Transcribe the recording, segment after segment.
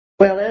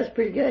Well, that's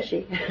pretty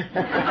gushy.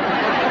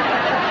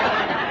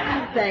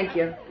 Thank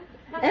you.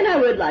 And I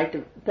would like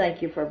to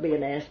thank you for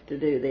being asked to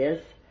do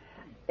this.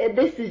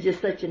 This is just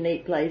such a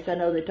neat place. I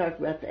know they talk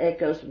about the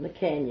echoes from the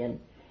canyon,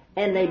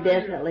 and they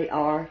definitely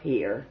are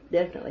here.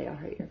 Definitely are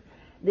here.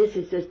 This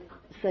is just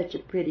such a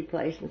pretty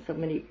place, and so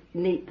many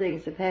neat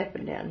things have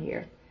happened down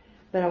here.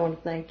 But I want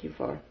to thank you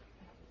for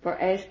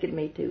asking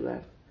me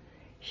to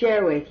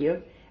share with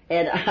you.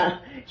 And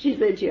she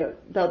said she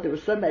thought there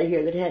was somebody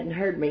here that hadn't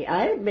heard me.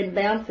 I haven't been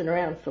bouncing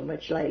around so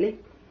much lately,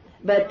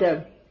 but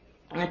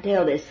I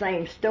tell this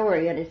same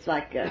story, and it's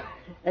like a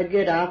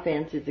good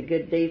offense is a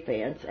good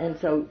defense. And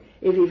so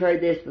if you've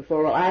heard this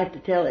before, well, I have to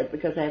tell it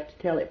because I have to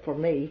tell it for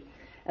me,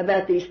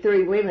 about these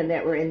 3 women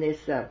that were in this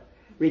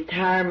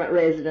retirement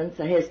residence.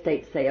 I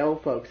hesitate to say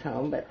old folks'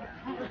 home, but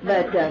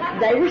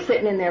they were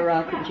sitting in their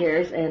rocking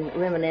chairs and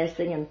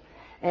reminiscing,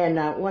 and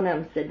one of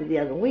them said to the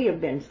other, we have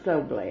been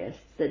so blessed.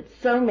 Said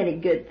so many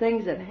good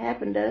things have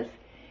happened to us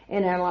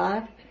in our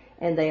life,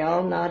 and they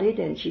all nodded,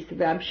 and she said,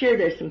 but I'm sure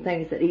there's some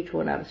things that each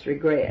one of us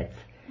regrets.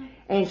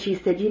 And she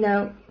said, you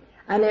know,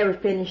 I never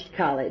finished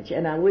college,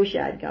 and I wish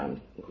I'd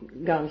gone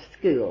to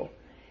school.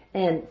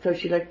 And so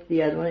she looked at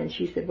the other one, and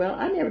she said, well,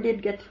 I never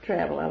did get to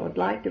travel. I would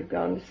like to have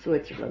gone to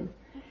Switzerland.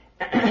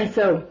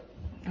 So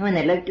when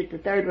they looked at the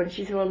third one,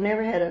 she said, well,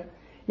 never had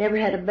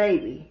a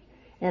baby,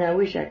 and I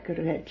wish I could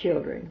have had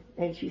children.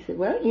 And she said,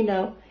 well, you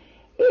know,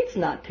 it's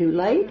not too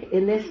late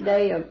in this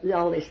day of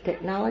all this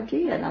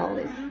technology and all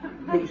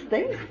these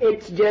things.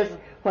 It's just,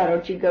 why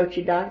don't you go to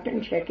your doctor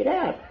and check it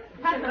out?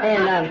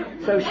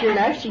 And so sure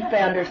enough, she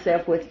found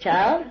herself with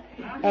child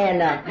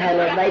and had a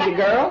little baby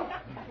girl.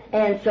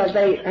 And so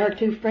her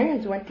 2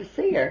 friends went to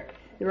see her.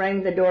 They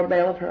rang the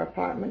doorbell of her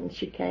apartment, and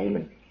she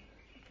came,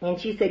 and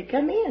she said,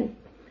 come in.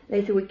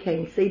 They said, we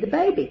came to see the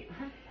baby.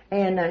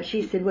 And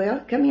she said, well,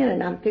 come in,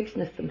 and I'm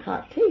fixing us some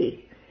hot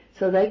tea.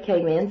 So they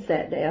came in,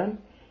 sat down,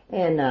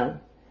 and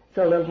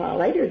so a little while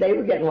later, they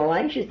were getting a little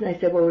anxious, and they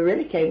said, well, we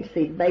really came to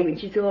see the baby. And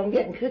she said, well, I'm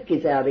getting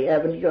cookies out of the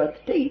oven to go out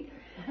to tea.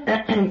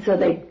 And so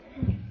they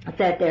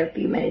sat there a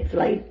few minutes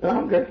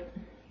longer,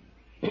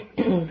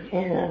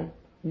 and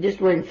just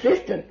were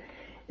insistent.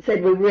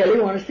 Said, we really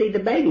want to see the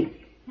baby.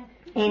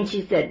 And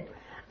she said,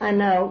 I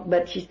know,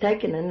 but she's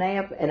taking a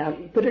nap, and I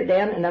put her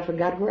down, and I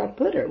forgot where I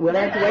put her. Well,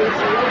 that's the way she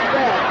wakes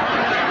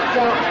up.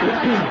 So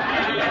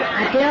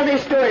I tell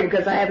this story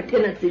because I have a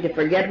tendency to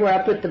forget where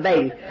I put the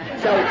baby.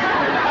 So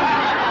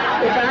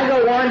if I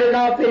go wandering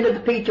off into the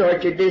peach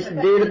orchard, just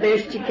do the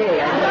best you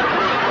can.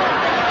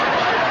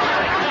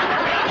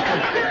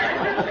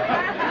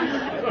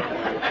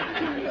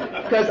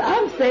 Because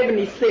I'm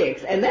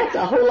 76, and that's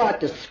a whole lot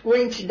to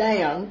squinch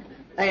down.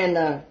 And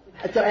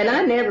and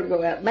I never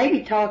go out.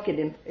 Maybe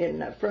talking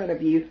in front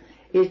of you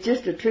is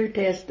just a true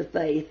test of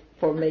faith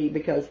for me,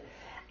 because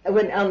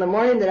when on the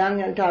morning that I'm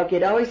going to talk,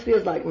 it always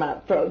feels like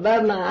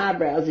above my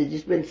eyebrows has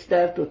just been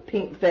stuffed with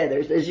pink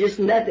feathers. There's just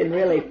nothing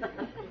really.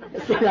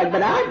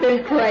 But I've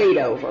been prayed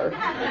over,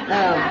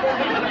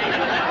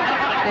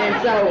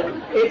 and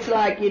so it's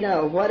like, you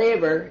know,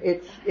 whatever.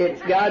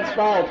 It's God's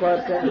fault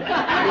what turned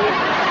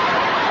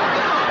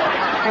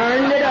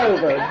it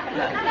over.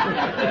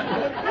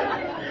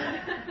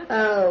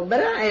 Oh, but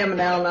I am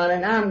an Al-Anon,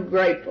 and I'm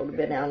grateful to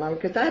be an Al-Anon,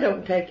 because I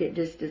don't take it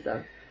just as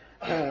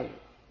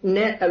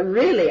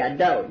really I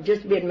don't.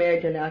 Just being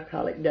married to an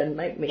alcoholic doesn't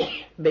make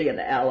me be an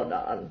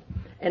Al-Anon.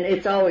 And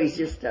it's always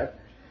just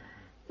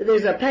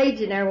there's a page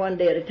in there one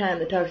day at a time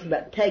that talks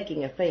about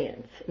taking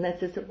offense. And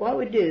that's just what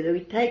we do, that we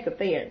take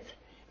offense.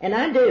 And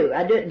I do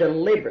it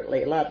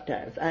deliberately a lot of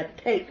times. I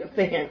take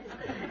offense,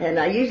 and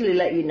I usually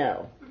let you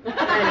know.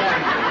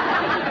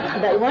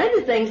 But one of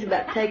the things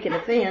about taking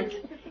offense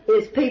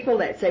is people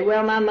that say,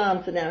 well, my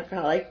mom's an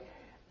alcoholic,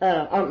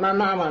 or my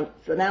mom's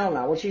an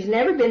Al-Anon. Well, she's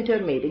never been to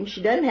a meeting.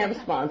 She doesn't have a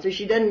sponsor.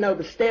 She doesn't know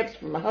the steps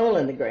from a hole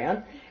in the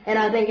ground. And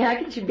I think, how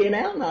can she be an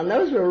Al-Anon?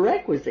 Those were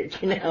requisites,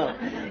 you know.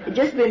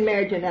 Just being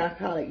married to an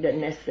alcoholic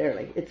doesn't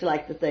necessarily. It's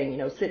like the thing, you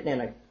know, sitting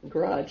in a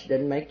garage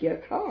doesn't make you a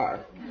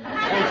car.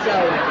 And so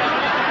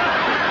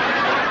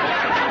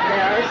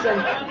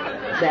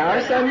there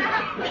are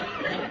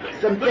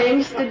some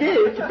things to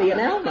do to be an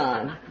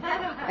Al-Anon.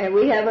 And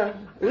we have a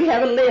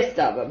list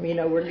of them. You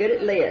know, we're good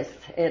at lists.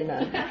 And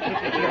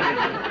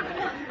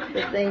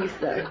the things.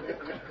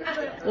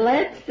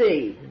 Let's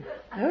see.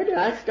 How did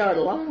I start?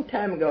 A long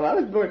time ago. I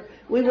was born.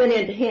 We went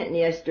into Hinton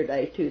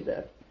yesterday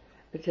to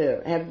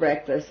have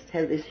breakfast,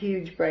 have this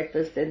huge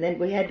breakfast, and then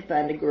we had to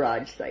find a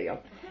garage sale.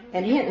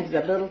 And Hinton's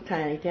a little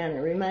tiny town. It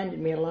reminded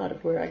me a lot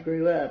of where I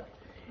grew up,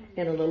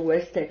 in a little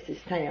West Texas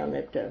town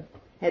that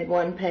had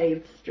one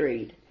paved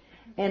street.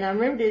 And I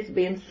remember this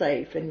being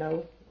safe and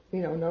no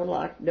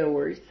locked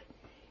doors.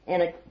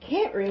 And I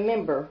can't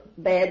remember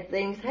bad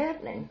things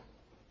happening.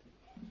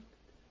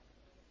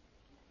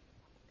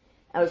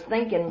 I was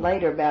thinking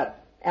later about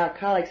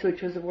alcoholics,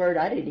 which was a word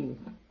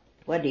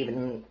wasn't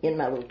even in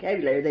my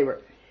vocabulary. They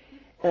were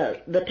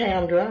the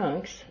town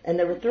drunks, and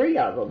there were 3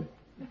 of them.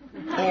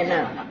 And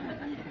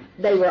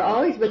they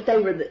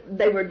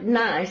were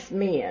nice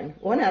men.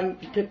 One of them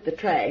took the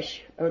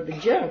trash or the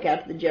junk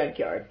out of the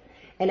junkyard,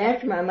 And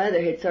after my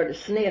mother had sort of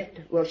sniffed,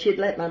 well, she'd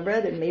let my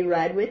brother and me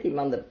ride with him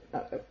on the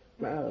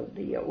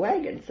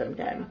wagon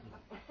sometime.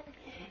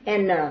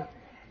 And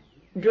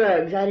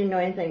drugs, I didn't know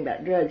anything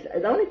about drugs.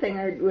 The only thing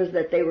I heard was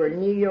that they were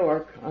in New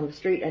York on the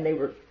street and they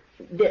were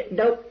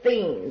dope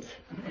fiends.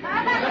 And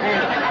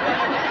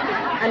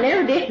I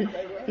never did,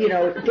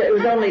 it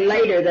was only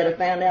later that I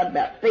found out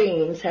about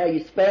fiends, how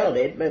you spelled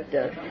it. But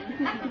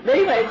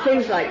anyway, it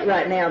seems like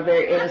right now a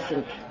very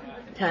innocent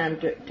time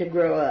to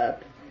grow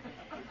up.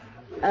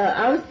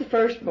 I was the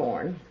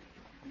firstborn,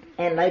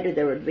 and later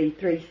there would be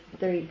three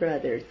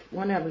brothers.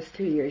 One I was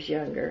 2 years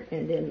younger,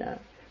 and then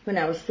when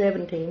I was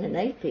 17 and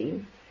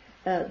 18,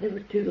 there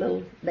were two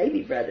little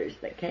baby brothers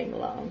that came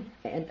along.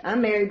 And I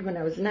married when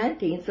I was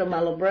 19, so my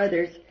little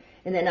brothers,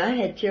 and then I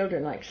had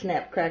children like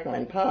Snap, Crackle,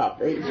 and Pop.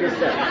 It was just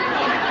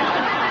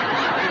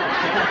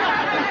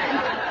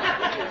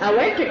I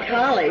went to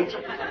college,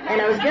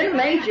 and I was going to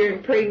major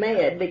in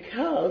pre-med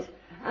because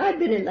I'd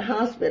been in the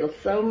hospital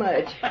so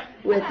much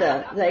with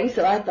things,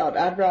 so I thought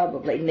I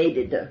probably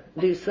needed to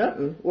do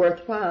something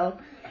worthwhile.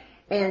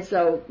 And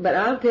so, but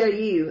I'll tell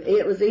you,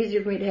 it was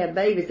easier for me to have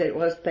babies than it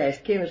was to pass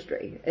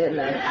chemistry. And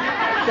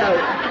so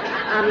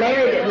I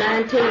married at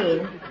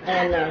 19,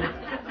 and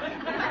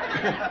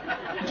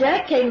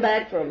Jack came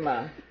back from,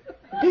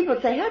 people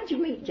would say, how'd you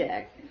meet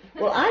Jack?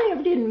 Well, I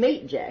never didn't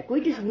meet Jack. We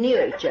just knew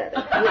each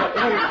other.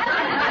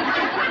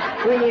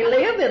 When you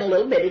live in a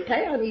little bitty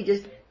town, you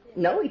just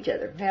know each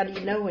other. How do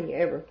you know when you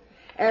ever...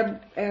 Our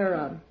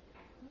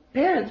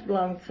parents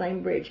belonged to the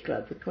same bridge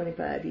club for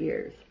 25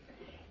 years.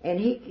 And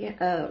he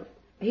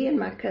and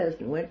my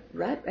cousin went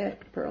right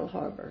after Pearl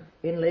Harbor,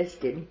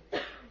 enlisted.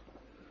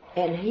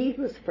 And he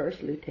was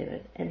first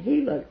lieutenant. And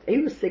he was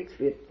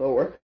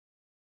 6'4".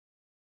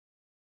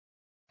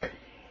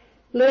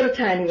 Little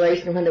tiny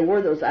waist, and when they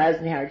wore those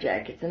Eisenhower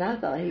jackets, and I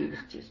thought he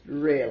was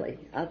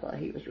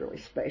really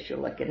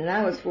special looking. And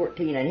I was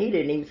 14, and he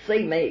didn't even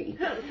see me.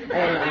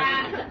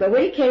 And, but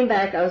when he came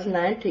back, I was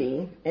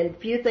 19, and a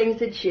few things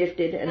had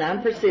shifted, and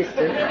I'm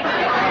persistent. And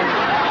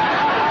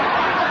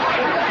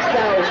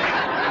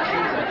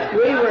so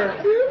we were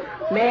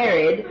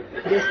married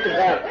just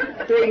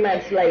about 3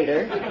 months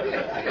later,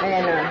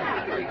 and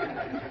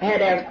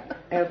had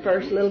our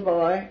first little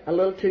boy a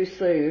little too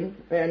soon,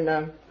 and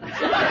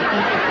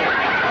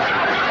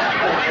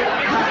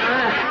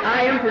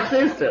I am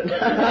persistent.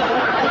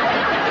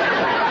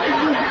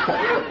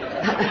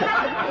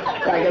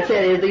 Like I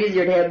said, it was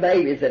easier to have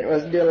babies than it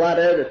was to do a lot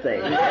of other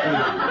things.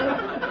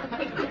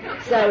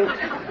 So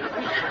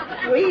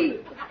we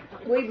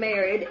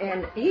married,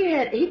 and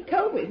he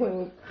told me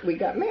when we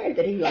got married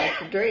that he liked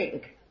to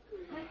drink.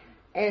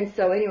 And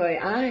so anyway,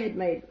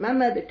 my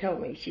mother told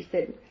me, she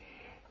said,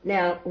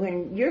 now,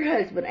 when your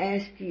husband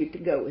asks you to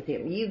go with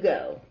him, you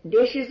go.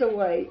 Dishes will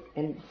wait,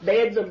 and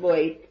beds will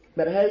wait,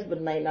 but a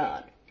husband may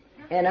not.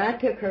 And I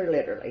took her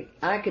literally.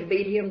 I could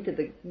beat him to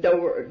the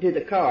door, to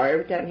the car,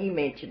 every time he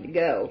mentioned to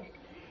go.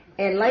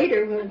 And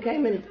later, when we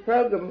came into the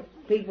program,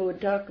 people would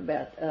talk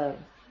about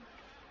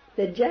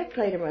that Jack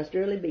Claytor must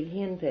really be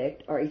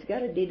henpecked, or he's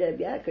got a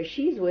DWI, because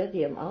she's with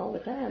him all the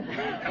time.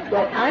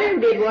 Well, I never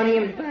did want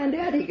him to find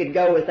out he could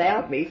go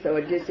without me, so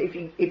it just, if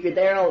you're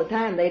there all the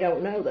time, they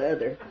don't know the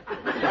other.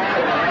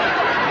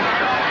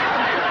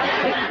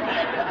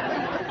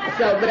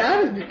 So, but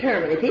I was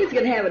determined, if he's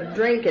going to have a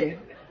drinking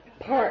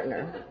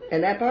partner,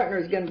 and that partner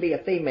is going to be a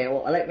female,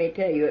 well, let me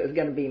tell you, it was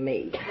going to be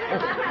me.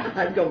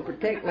 I was going to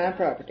protect my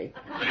property.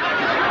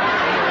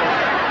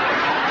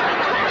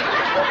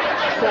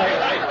 So,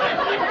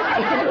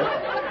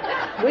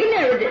 we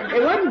never did.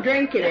 There wasn't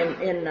drinking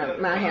in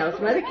my house.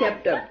 Mother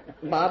kept a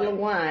bottle of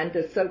wine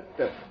to soak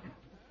the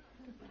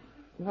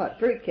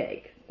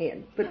fruitcake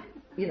in. Put,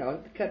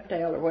 the cup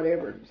towel or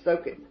whatever,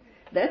 soak it.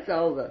 That's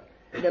all the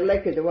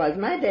liquor there was.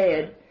 My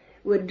dad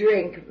would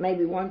drink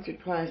maybe once or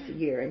twice a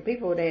year, and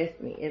people would ask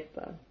me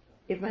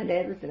if my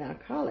dad was an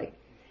alcoholic.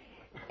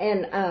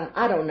 And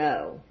I don't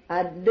know.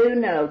 I do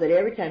know that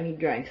every time he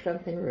drank,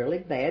 something really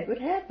bad would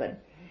happen.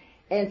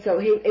 And so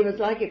it was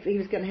like if he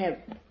was going to have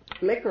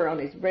liquor on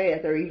his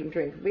breath or even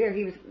drink beer,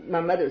 my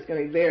mother was going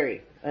to be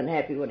very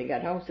unhappy when he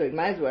got home, so he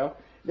might as well,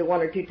 the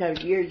 1 or 2 times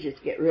a year,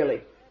 just get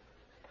really,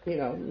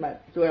 might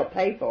as well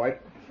pay for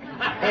it.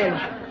 And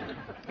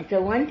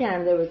so one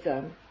time there was,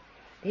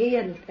 he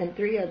and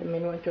 3 other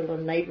men went to a little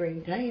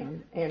neighboring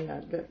town, and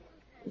the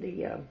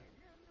I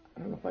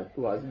don't know what it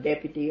was,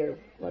 deputy or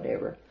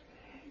whatever,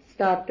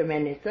 stopped them,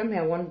 and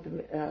somehow one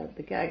of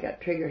the guy got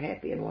trigger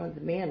happy, and one of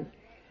the men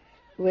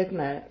with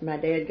my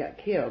dad got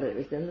killed. It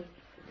was in the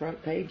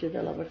front page of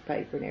the Lubbock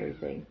paper and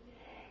everything.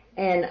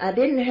 And I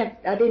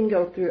didn't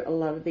go through a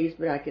lot of these,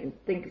 but I can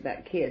think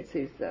about kids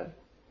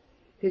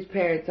whose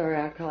parents are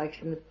alcoholics,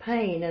 and the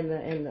pain and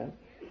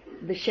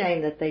the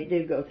shame that they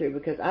do go through,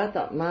 because I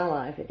thought my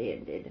life had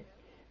ended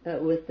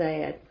with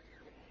that.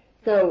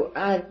 So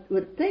I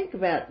would think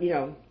about,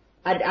 I'm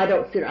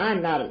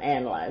not an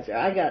analyzer.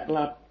 I got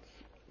lots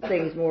of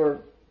things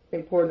more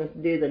important to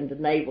do than to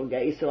navel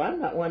gaze, so I'm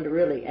not one to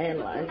really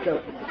analyze.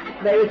 So,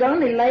 but it was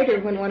only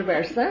later when one of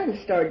our sons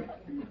started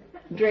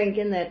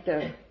drinking that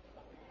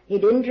He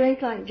didn't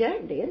drink like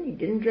Jack did. He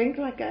didn't drink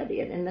like I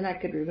did. And then I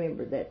could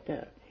remember that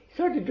he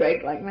sort of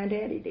drank like my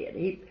daddy did.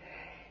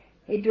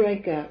 He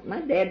drank, my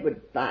dad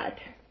would fight,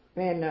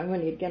 and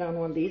when he'd get on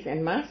one of these,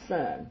 and my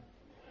son,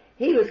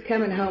 he was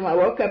coming home. I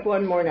woke up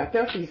one morning, I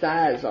felt his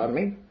eyes on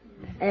me,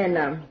 and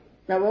I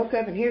woke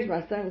up, and here's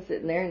my son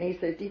sitting there, and he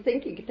says, do you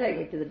think you could take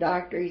me to the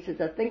doctor? He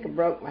says, I think I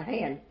broke my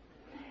hand.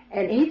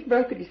 And he's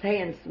broken his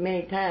hands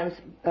many times.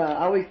 I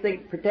always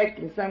think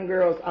protecting some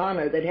girl's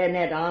honor that hadn't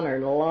had honor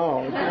in a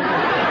long time.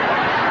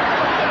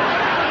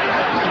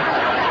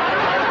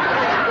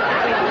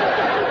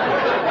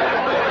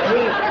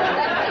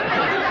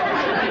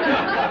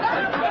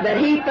 But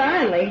he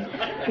finally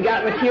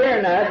got mature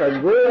enough or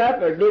grew up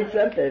or did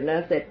something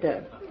enough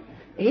that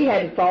he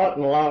hadn't fought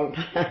in a long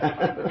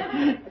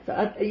time.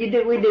 So we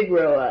did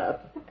grow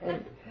up.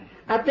 And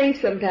I think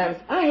sometimes,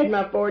 I had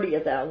my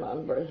 40th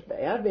Al-Anon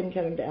birthday. I've been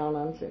coming to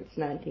Al-Anon since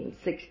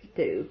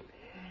 1962.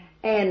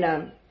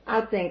 And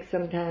I think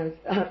sometimes,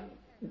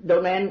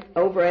 don't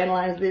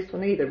overanalyze this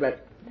one either,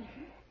 but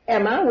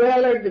am I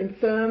weller than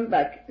some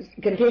by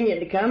continuing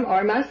to come,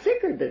 or am I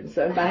sicker than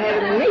some by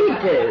having a need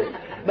to?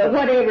 But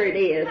whatever it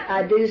is,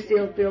 I do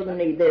still feel the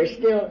need. There's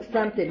still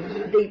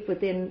something deep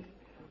within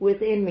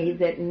me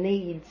that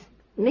needs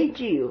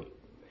you,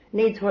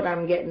 needs what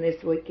I'm getting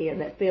this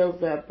weekend, that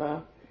fills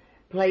up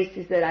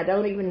places that I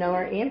don't even know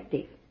are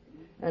empty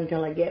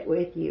until I get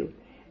with you.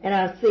 And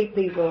I see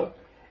people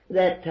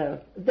that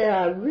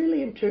I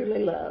really and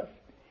truly love,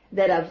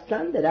 that I've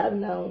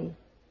known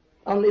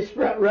on this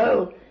front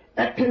row,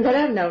 that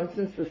I've known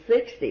since the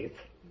 60s.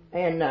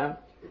 And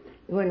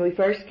when we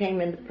first came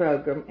in the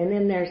program, and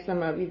then there's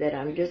some of you that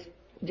I'm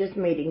just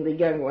meeting, the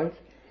young ones,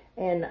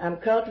 and I'm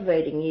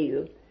cultivating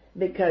you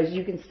because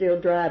you can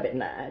still drive at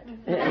night.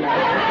 And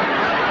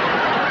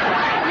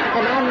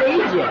I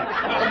need you.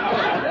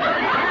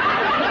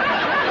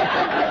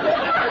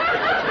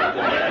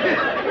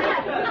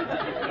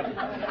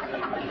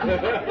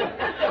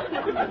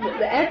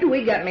 After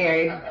we got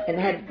married and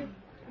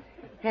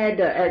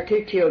had our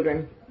 2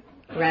 children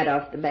right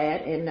off the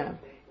bat, and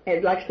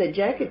like I said,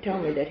 Jack had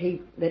told me that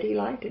he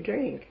liked to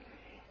drink,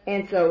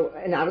 and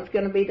I was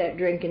going to be that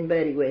drinking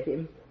buddy with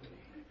him.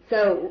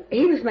 So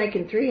he was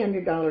making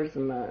 $300 a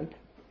month,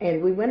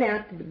 and we went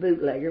out to the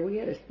bootlegger. We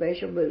had a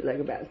special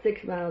bootlegger about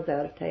 6 miles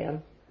out of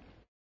town,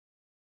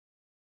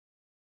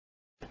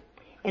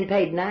 and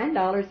paid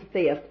 $9 a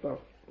fifth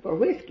for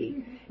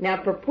whiskey. Now,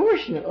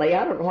 proportionately,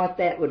 I don't know what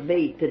that would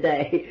be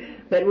today,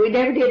 but we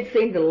never did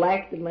seem to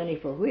lack the money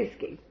for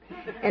whiskey.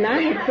 And I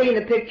had seen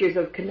the pictures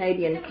of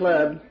Canadian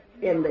Club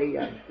in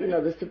the,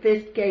 the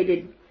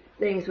sophisticated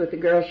things with the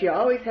girls. She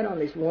always had on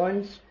this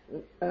one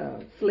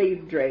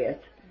sleeve dress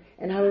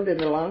and holding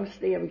a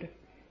long-stemmed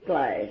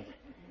glass.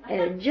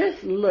 And it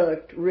just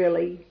looked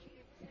really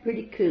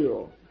pretty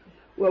cool.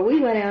 Well, we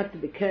went out to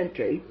the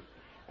country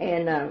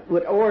and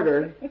would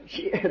order.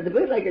 The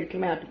bootlegger would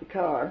come out to the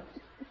car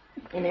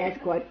and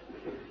ask what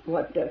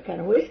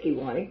kind of whiskey he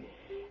wanted,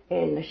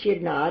 and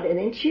she'd nod, and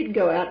then she'd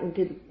go out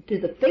into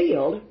the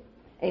field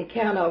and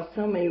count off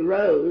so many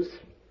rows,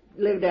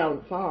 lived out on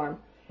the farm,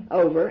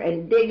 over,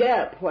 and dig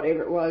up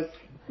whatever it was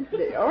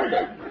they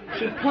ordered.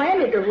 She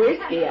planted her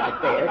whiskey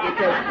out there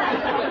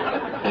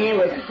and it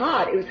was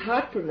hot. It was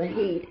hot from the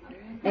heat,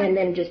 and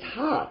then just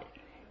hot.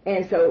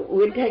 And so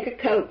we'd take a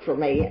Coke for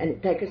me,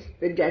 and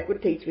Jack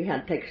would teach me how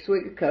to take a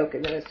swig of Coke,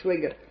 and then a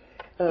swig of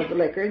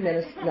liquor, and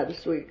then another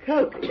swig of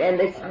Coke. And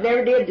they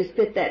never did just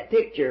fit that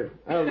picture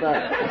of...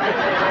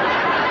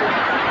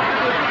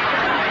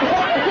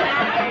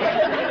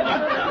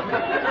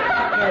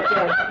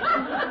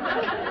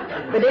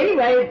 But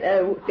anyway,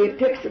 it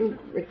took some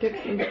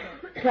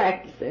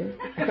practicing.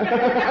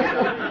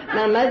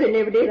 My mother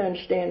never did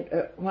understand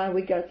why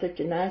we got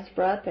such a nice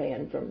fry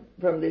pan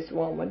from this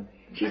woman.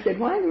 She said,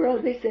 "Why in the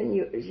world is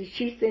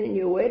she sending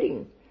you a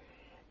wedding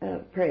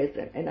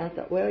present?" And I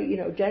thought, well,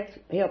 Jack's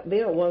helped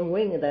build one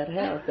wing of that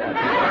house out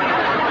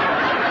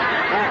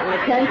in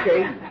the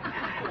country.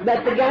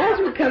 But the guys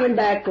were coming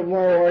back from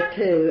World War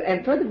II,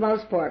 and for the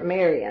most part,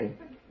 marrying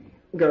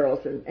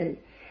girls. And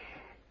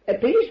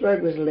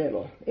Petersburg was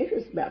little. It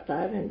was about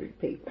 500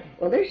 people.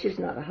 Well, there's just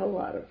not a whole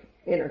lot of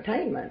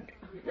entertainment.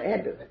 They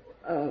had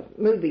a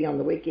movie on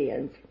the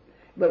weekends,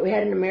 but we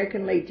had an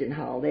American Legion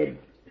Hall. They'd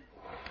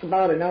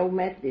bought an old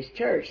Methodist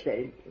church that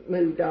had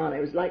moved on.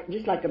 It was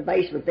just like a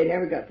basement. They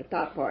never got the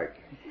top part.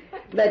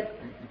 But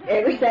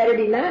every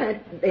Saturday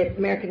night, the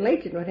American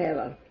Legion would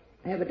have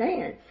a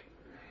dance.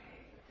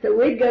 So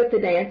we'd go to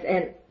dance,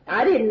 and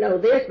I didn't know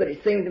this, but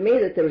it seemed to me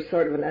that there was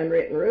sort of an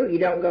unwritten rule. You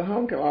don't go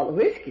home till all the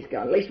whiskey's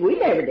gone. At least we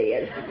never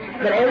did.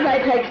 But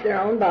everybody takes their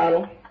own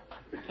bottle.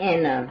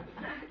 And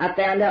I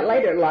found out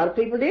later a lot of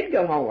people did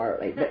go home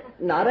early, but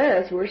not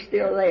us. We're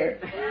still there.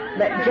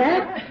 But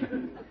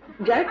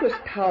Jack was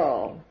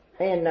tall,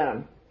 and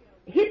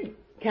he'd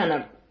kind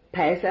of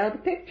pass out of the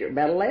picture,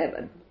 about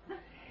 11.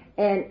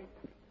 And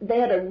they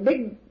had a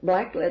big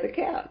black leather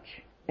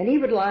couch, and he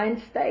would lie in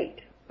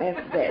state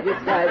after that. This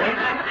Friday.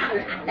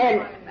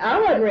 And I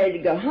wasn't ready to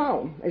go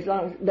home,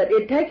 but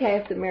it'd take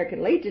half the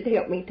American Legion to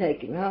help me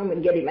take him home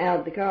and get him out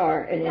of the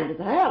car and into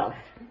the house.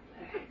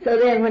 So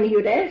then when he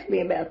would ask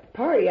me about the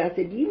party, I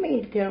said, "Do you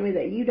mean to tell me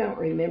that you don't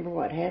remember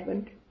what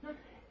happened?"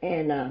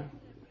 And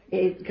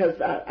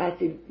because I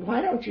said,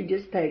 "Why don't you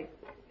just take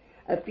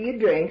a few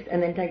drinks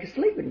and then take a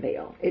sleeping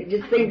pill?" It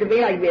just seemed to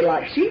me like it'd be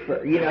like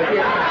cheaper, you know, if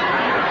you're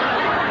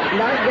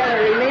not going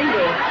to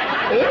remember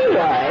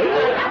anyway.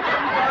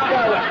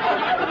 So,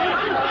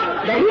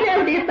 but he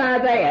never did buy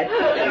that.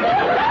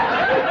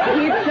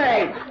 He'd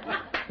say,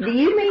 "Do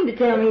you mean to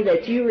tell me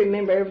that you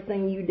remember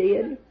everything you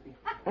did?"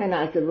 And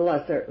I said, "Well,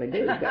 I certainly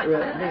do." Got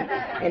really deep.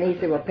 And he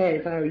said, "Well, Pat,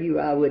 if I were you,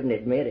 I wouldn't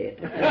admit it."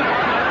 So,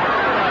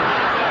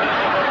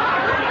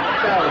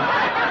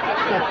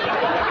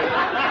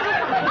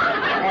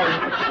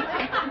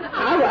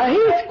 and he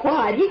was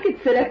quiet. He could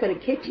sit up in a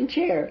kitchen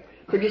chair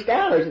for just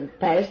hours and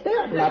pass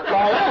out and not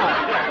fall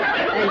out.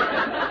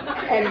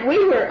 And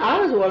I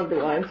was one of the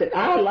ones that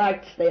I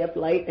liked to stay up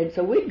late, and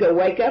so we'd go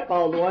wake up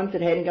all the ones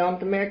that hadn't gone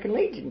to American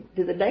Legion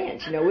to the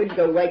dance. You know, we'd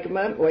go wake them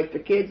up, wake the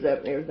kids up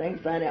and everything,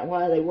 find out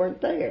why they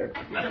weren't there.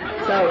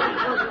 So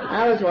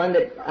I was one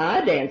that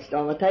I danced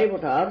on the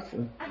tabletops,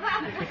 and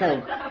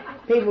so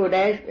people would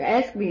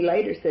ask me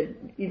later, said,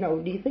 "You know,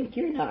 do you think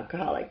you're an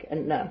alcoholic?"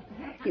 And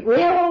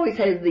we always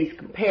had these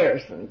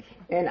comparisons,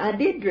 and I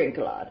did drink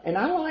a lot, and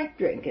I like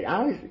drinking.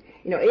 I was,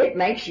 you know, it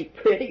makes you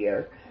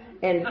prettier.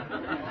 And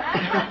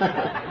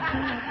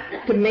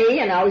to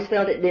me, and I always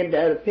felt it did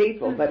to other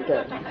people, but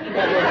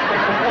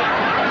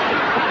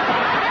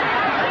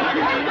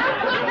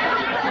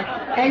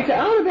and so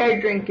all of our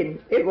drinking,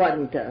 it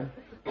wasn't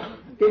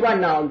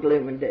all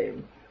gloom and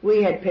doom.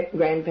 We had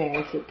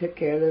grandparents that took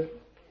care of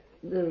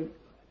the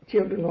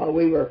children while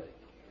we were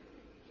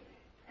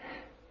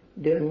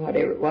doing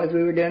whatever it was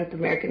we were doing at the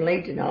American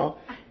Legion Hall.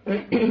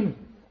 And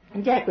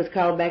Jack was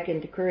called back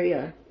into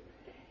Korea,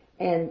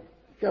 and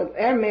so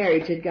our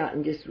marriage had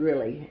gotten just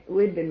really,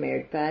 we'd been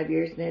married 5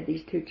 years and had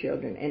these 2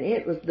 children, and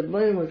the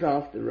bloom was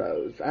off the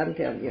rose, I'm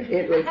telling you.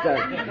 It was,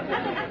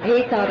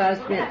 he thought I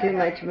spent too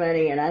much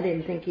money, and I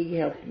didn't think he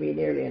helped me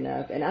nearly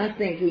enough. And I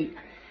think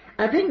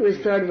it was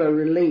sort of a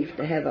relief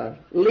to have a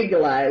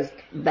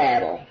legalized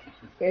battle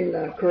in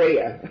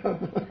Korea.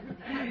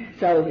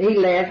 So he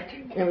left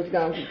and was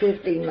gone for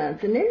 15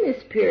 months. And in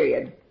this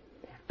period,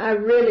 I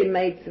really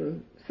made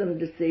some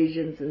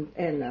decisions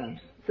and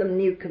some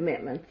new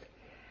commitments.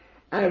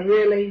 I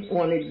really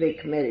wanted to be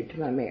committed to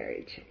my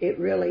marriage.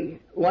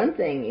 One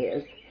thing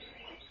is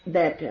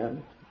that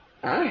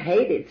I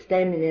hated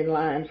standing in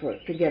line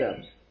to get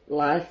a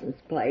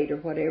license plate or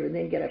whatever, and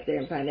then get up there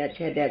and find out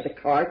you had to have the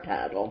car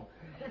title.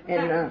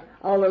 And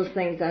all those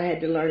things I had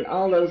to learn,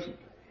 all those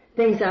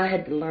things I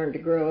had to learn to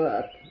grow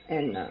up,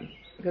 and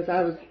because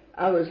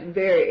I was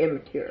very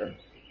immature.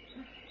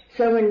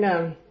 So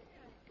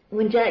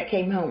when Jack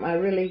came home, I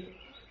really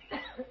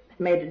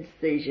made a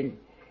decision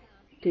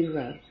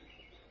to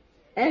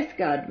ask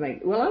God to make.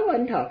 Well, I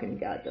wasn't talking to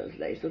God those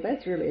days, so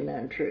that's really an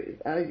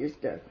untruth. I was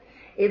just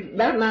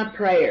but my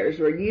prayers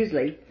were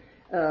usually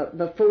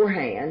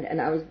beforehand, and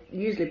I was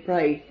usually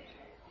pray,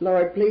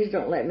 "Lord, please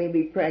don't let me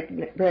be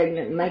pregnant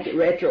and make it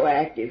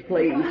retroactive,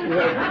 please."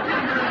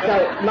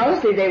 So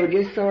mostly they were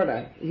just sort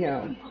of, you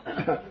know,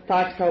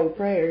 foxhole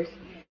prayers.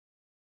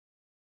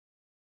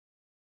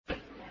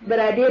 But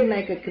I did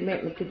make a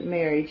commitment to the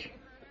marriage.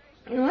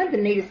 And one of the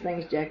neatest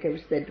things Jack ever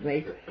said to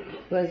me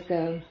was,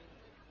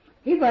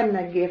 he wasn't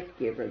a gift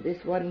giver.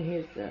 This wasn't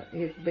his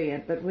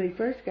bent. But when he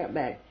first got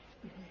back,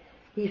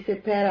 he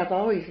said, "Pat, I've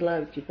always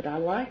loved you, but I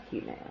like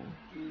you now."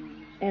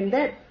 And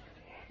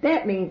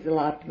that means a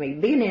lot to me.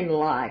 Being in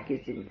like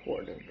is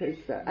important, because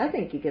I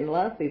think you can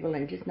love people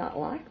and just not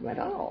like them at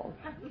all.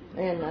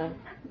 And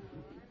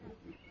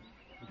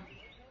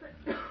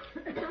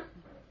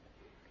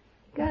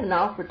got an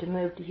offer to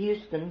move to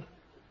Houston.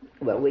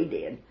 Well, we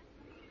did.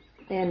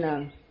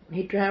 And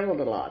he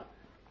traveled a lot.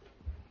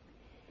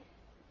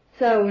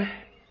 So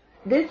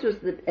this was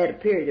at a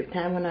period of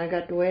time when I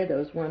got to wear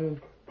those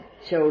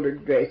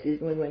one-shouldered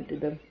dresses, and we went to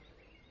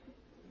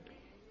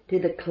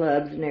the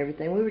clubs and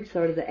everything. We were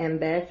sort of the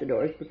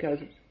ambassadors, because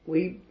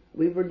we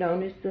were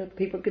known as the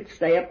people could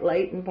stay up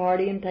late and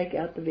party and take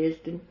out the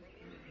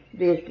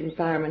visiting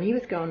firemen. He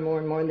was gone more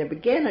and more, and there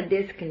began a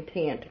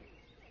discontent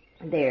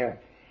there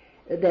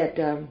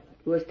that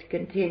was to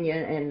continue.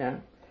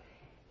 And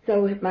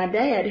so my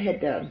dad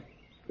had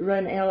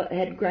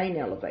had grain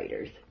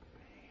elevators,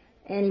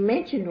 and he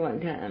mentioned one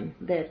time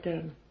that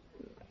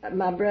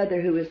my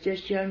brother, who was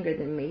just younger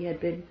than me, had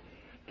been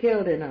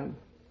killed in a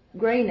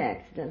grain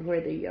accident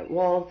where the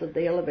walls of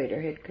the elevator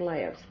had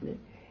collapsed,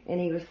 and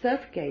he was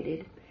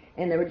suffocated,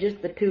 and there were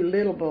just the 2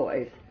 little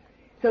boys.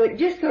 So it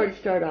just sort of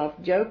started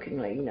off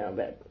jokingly, you know,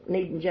 about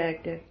needing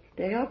Jack to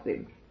help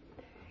him.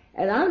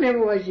 And I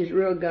never was just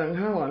real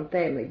gung-ho on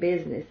family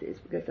businesses,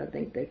 because I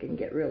think they can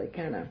get really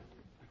kind of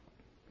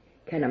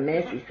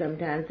messy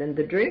sometimes, and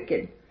the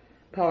drinking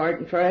part,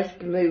 and for us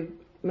to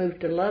move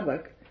to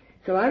Lubbock.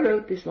 So I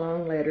wrote this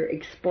long letter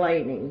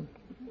explaining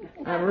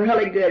I'm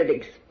really good at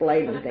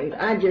explaining things.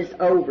 I just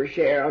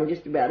overshare on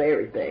just about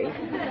everything.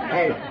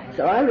 And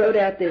so I wrote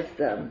out this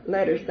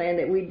letter saying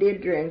that we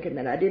did drink and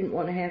that I didn't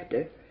want to have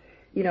to,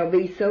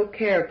 be so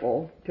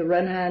careful to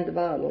run behind the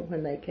bottle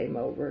when they came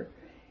over.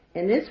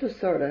 And this was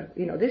sort of,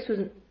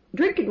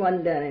 drinking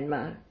wasn't done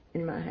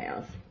in my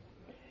house.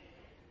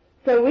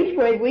 So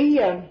anyway,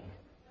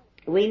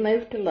 we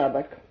moved to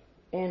Lubbock,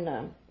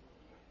 and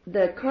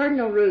the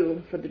cardinal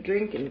rule for the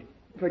drinking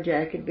for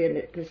Jack had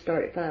been to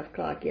start at 5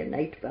 o'clock. He had an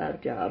 8 to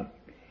 5 job,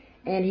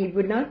 and he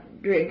would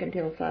not drink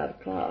until 5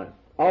 o'clock.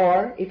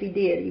 Or, if he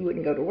did, he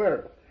wouldn't go to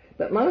work.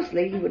 But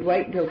mostly he would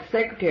wait until the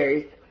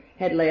secretaries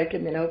had left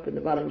and then open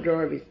the bottom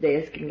drawer of his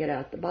desk and get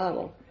out the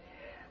bottle.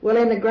 Well,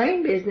 in the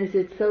grain business,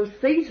 it's so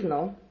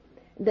seasonal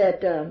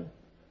that,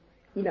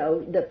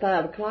 the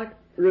 5 o'clock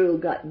rule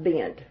got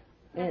bent.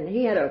 And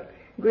he had a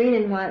green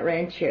and white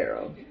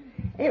ranchero.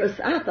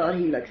 I thought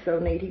he looked so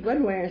neat. He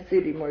wasn't wearing a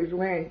suit anymore. He was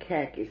wearing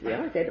khakis. He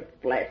always had a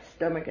flat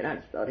stomach, and I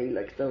just thought he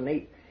looked so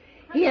neat.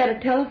 He had a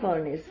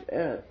telephone in his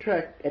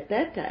truck at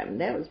that time,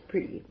 and that was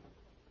pretty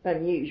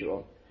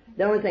unusual.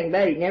 The only thing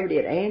about it, he never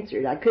did answer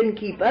it. I couldn't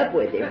keep up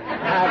with him.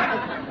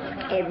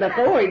 And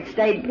before, he'd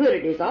stayed put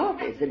at his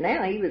office, and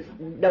now he was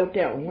no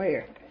telling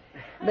where.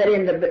 But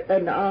in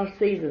the off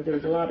seasons, there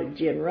was a lot of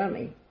gin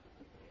rummy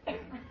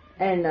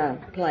and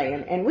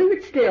playing, and we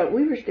were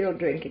still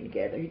drinking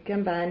together. He'd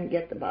come by and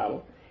get the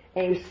bottle,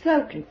 and he was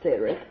so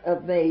considerate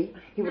of me.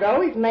 He would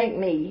always make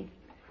me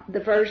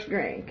the first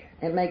drink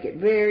and make it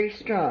very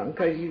strong,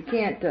 because you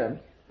can't, if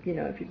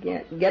you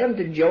can't get them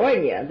to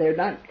join you, they're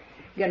not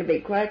going to be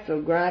quite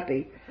so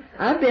gripey.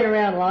 I've been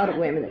around a lot of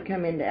women that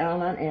come into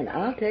Al-Anon, and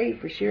I'll tell you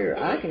for sure,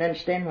 I can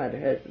understand why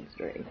their husbands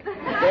drink.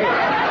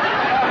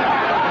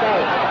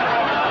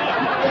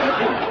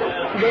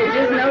 There's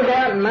just no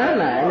doubt in my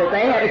mind that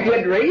they had a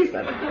good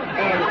reason.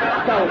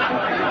 And so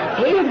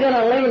he was going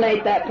to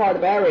eliminate that part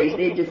of our reason.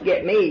 He'd just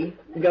get me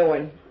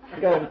going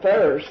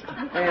first.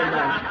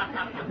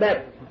 And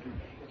but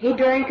he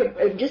drank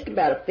just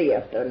about a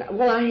fifth.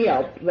 Well, I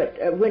helped, but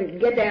when it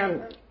get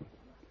down,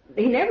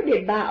 he never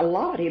did buy a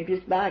lot. He'd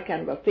just buy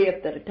kind of a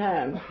fifth at a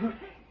time.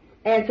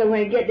 And so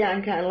when he'd get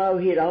down kind of low,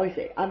 he'd always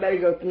say, I better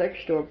go to the liquor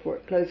store before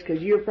it closes,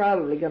 because you're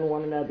probably going to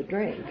want another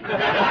drink.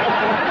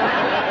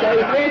 So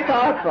he's very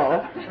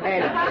thoughtful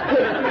and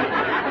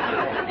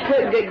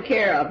took good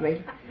care of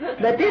me.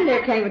 But then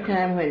there came a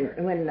time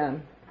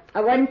when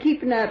I wasn't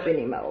keeping up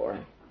anymore,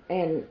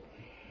 and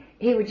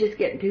he was just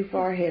getting too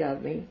far ahead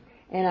of me,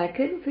 and I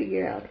couldn't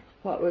figure out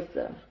what was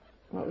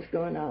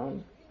going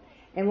on.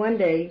 And one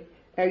day,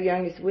 our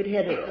youngest, we'd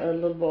had a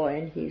little boy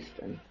in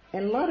Houston.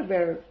 And a lot of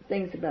our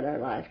things about our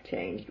life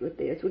changed with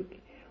this.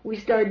 We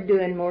started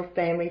doing more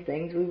family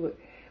things.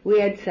 We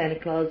had Santa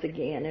Claus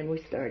again, and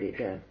we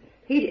started.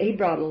 He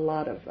brought a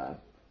lot of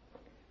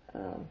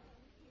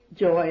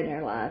joy in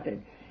our life,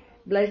 and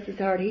bless his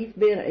heart, he's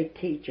been a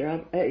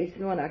teacher. He's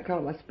the one I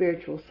call my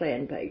spiritual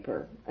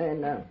sandpaper,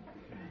 and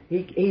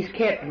he's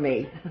kept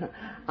me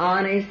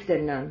honest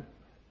and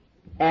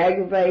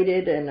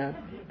aggravated, and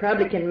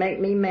probably can make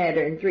me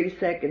madder in 3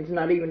 seconds,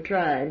 not even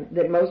trying,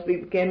 that most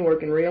people can,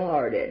 working real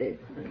hard at it.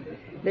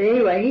 But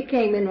anyway, he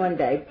came in one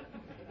day,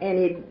 and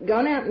he'd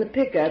gone out in the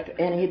pickup,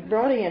 and he'd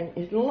brought in,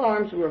 his little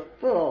arms were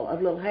full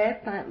of little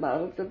half-pint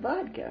bottles of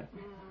vodka.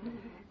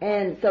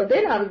 And so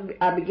then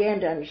I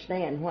began to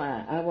understand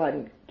why I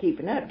wasn't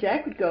keeping up.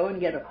 Jack would go and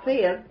get a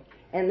fifth,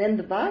 and then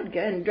the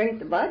vodka, and drink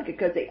the vodka,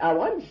 because I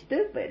wasn't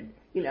stupid,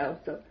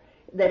 so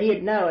that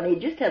he'd know, and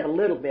he'd just have a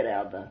little bit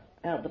out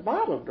of the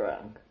bottle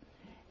drunk.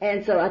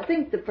 And so I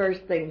think the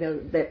first thing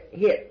that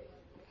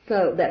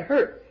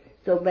hurt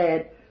so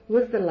bad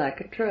was the lack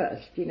of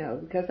trust,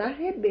 because I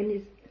had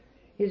been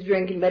his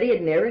drinking, but he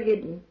had never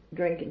hidden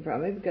drinking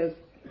from me, because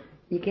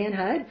you can't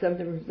hide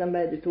something from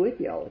somebody that's with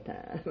you all the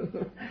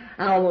time.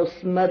 I almost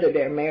smothered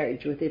our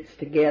marriage with its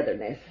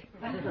togetherness.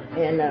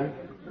 And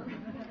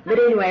but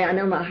anyway, I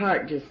know my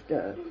heart just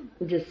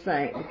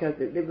sank, because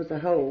it was a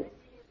whole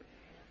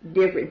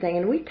different thing,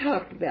 and we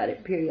talked about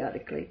it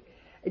periodically.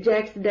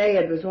 Jack's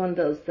dad was one of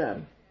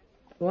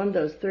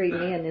those three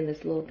men in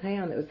this little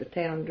town that was the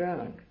town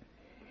drunk.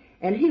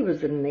 And he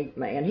was a neat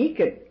man. He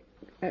could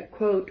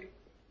quote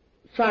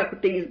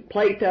Socrates,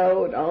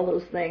 Plato, and all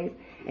those things,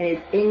 and his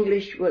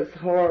English was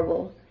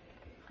horrible,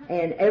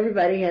 and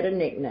everybody had a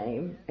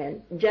nickname.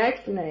 And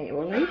Jack's name,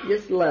 well, he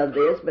just loved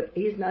this, but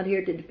he's not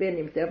here to defend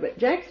himself, but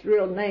Jack's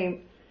real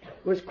name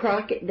was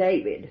Crockett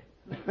David.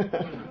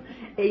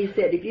 He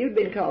said if you'd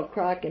been called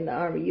Crock in the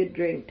Army, you'd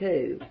drink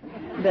too.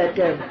 But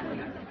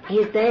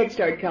his dad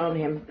started calling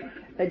him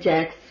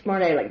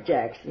Smart Aleck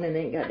Jackson, and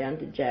then it got down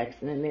to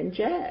Jackson, and then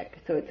Jack.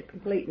 So it's a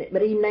complete name.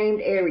 But he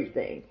named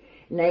everything.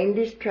 Named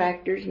his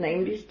tractors,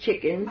 named his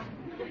chickens,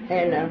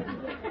 and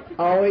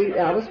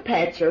I was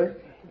Patcher,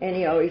 and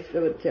he always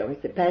would tell me,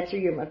 he said, Patcher,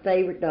 you're my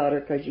favorite daughter,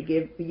 because you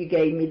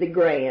gave me the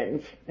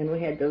grands, and we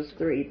had those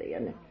three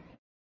then.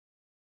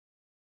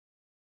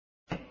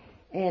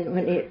 And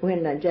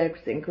when Jack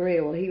was in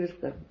Korea, well, he was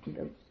the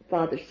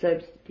father's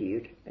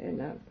substitute,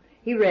 and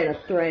he ran a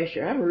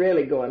thresher. I'm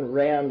really going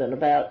round and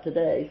about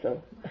today,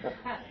 so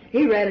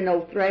He ran an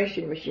old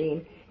thrashing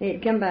machine, and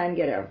he'd come by and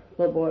get our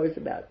little boy was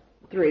about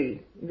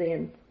 3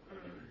 then.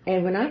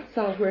 And when I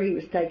saw where he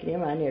was taking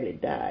him, I nearly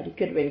died. He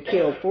could have been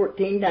killed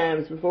 14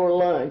 times before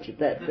lunch at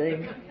that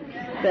thing.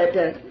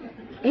 But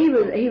he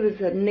was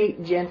a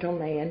neat, gentle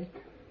man.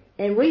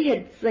 And we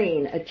had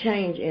seen a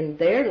change in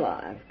their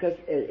life, because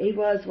he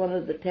was one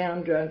of the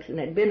town drunks and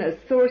had been a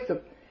source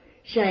of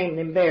shame and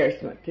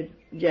embarrassment to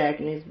Jack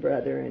and his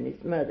brother and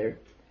his mother.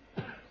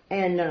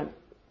 And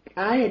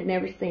I had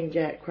never seen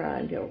Jack cry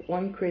until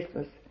one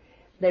Christmas.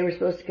 They were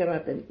supposed to come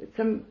up, and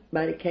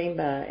somebody came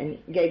by and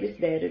gave his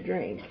dad a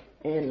drink.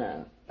 And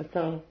I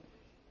saw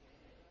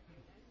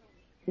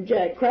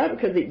Jack cry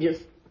because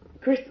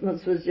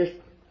Christmas was just,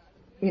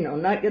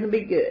 not going to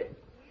be good.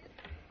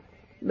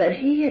 But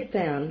he had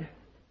found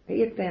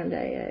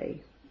AA,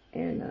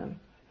 and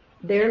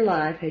their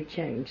life had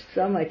changed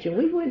so much. And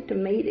we went to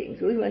meetings.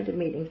 We went to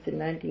meetings in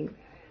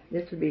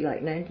this would be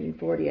like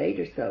 1948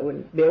 or so,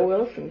 when Bill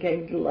Wilson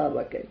came to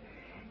Lubbock.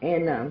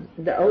 And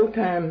the old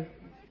time,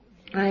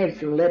 I have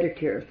some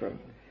literature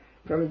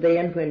from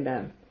then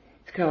when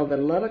it's called the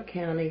Lubbock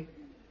County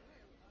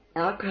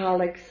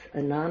Alcoholics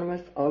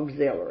Anonymous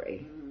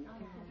Auxiliary.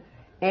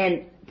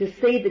 And to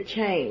see the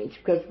change,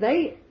 because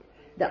the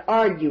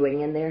arguing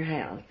in their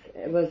house,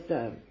 it was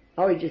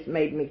always just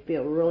made me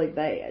feel really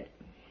bad.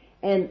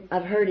 And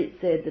I've heard it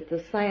said that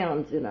the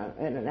sounds in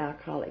an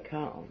alcoholic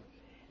home,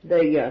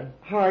 the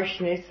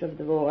harshness of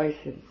the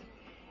voices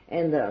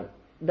and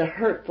the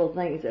hurtful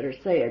things that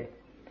are said,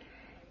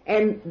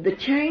 and the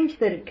change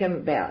that had come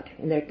about,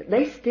 and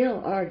they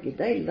still argued.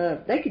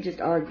 They could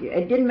just argue.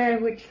 It didn't matter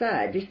which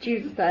side. Just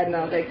choose a side and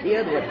I'll take the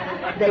other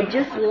one. They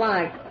just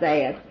liked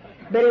that.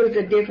 But it was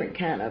a different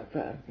kind of,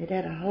 it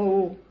had a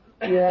whole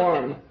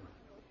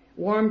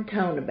warm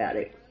tone about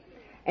it.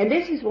 And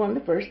this is one of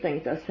the first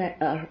things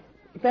I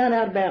found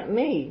out about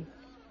me,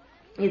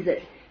 is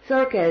that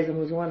sarcasm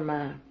was one of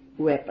my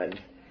weapons.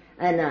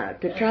 And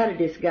to try to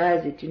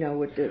disguise it,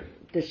 with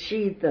to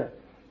sheathe the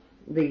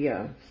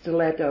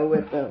stiletto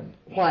with the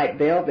white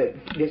velvet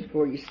just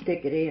before you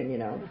stick it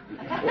in,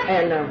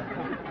 And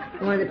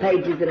one of the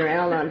pages in our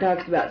outline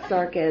talks about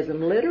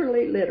sarcasm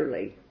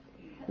literally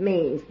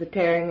means the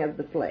tearing of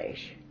the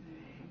flesh.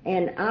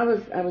 And I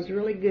was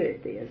really good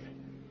at this.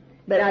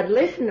 But I'd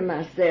listen to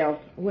myself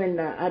when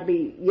I'd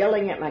be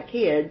yelling at my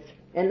kids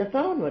and the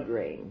phone would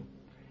ring.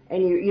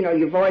 And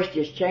your voice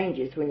just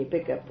changes when you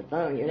pick up the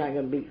phone. You're not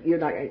going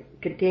to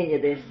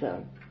continue this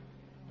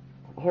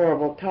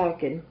horrible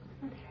talking.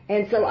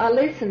 And so I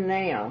listen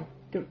now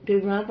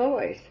to my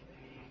voice.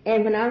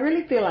 And when I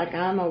really feel like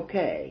I'm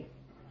okay,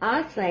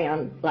 I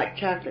sound like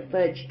chocolate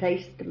fudge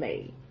tastes to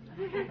me.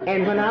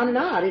 And when I'm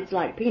not, it's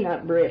like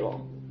peanut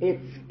brittle.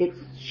 It's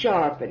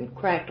sharp and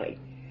crackly.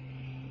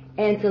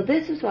 And so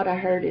this is what I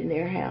heard in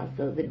their house.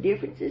 So the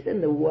differences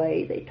in the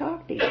way they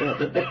talked to each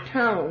other, the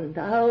tone,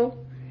 the whole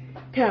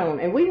tone.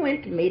 And we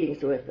went to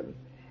meetings with them.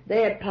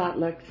 They had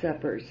potluck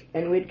suppers,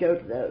 and we'd go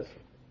to those.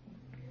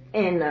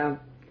 And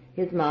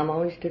his mom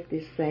always took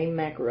this same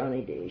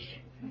macaroni dish.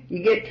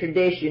 You get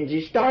traditions.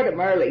 You start them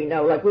early,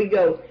 like we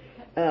go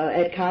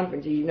at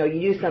conferences, you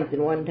do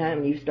something one time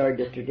and you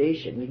started a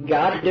tradition. You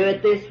got to do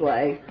it this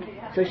way.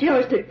 So she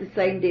always took the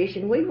same dish,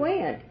 and we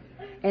went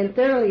and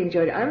thoroughly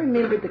enjoyed it. I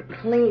remember the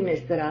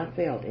cleanness that I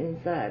felt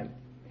inside.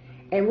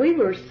 And we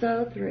were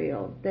so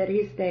thrilled that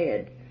his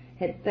dad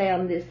had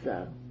found this,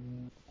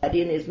 and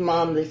his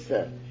mom, this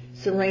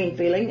serene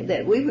feeling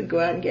that we would go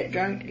out and get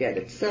drunk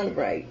together to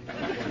celebrate.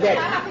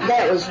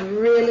 That was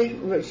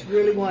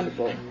really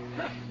wonderful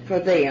for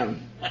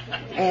them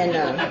and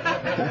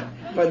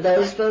for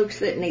those folks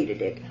that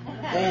needed it.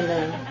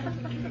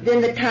 And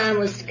then the time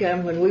was to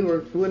come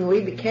when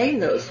we became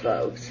those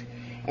folks,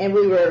 and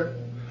we were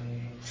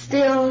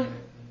still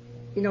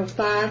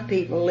 5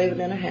 people living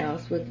in a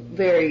house with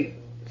very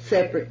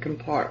separate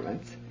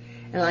compartments.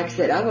 And like I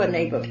said, I wasn't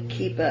able to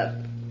keep up.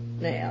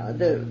 Now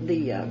the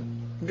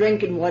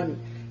drinking wasn't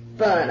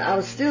fun. I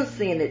was still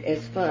seeing it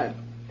as fun.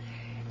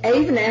 And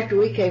even after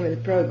we came in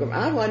the program,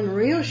 I wasn't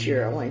real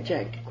sure I wanted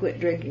Jack to quit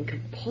drinking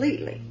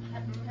completely.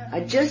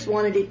 I just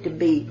wanted it to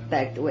be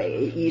back the way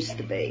it used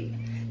to be,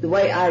 the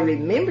way I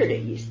remembered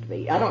it used to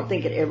be. I don't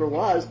think it ever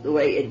was the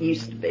way it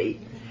used to be,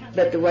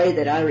 but the way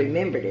that I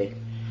remembered it.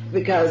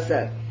 Because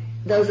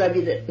those of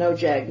you that know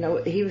Jack know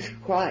he was a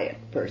quiet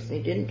person.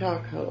 He didn't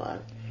talk a whole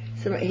lot.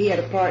 He had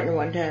a partner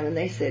one time, and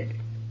they said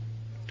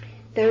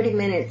 30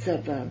 minutes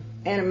of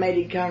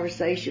animated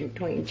conversation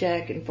between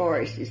Jack and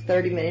Forrest is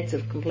 30 minutes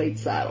of complete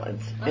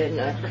silence.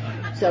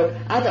 And so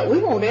I thought, we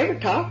won't ever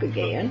talk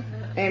again,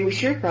 and we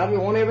sure probably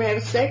won't ever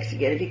have sex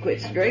again if he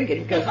quits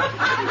drinking, because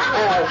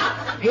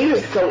he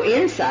was so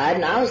inside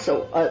and I was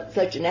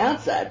such an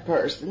outside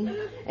person.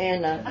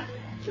 And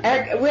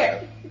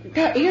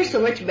here's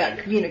so much about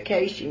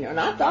communication, and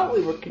I thought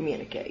we were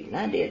communicating.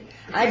 I did.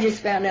 I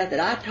just found out that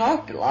I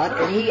talked a lot,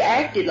 and he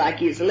acted like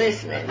he was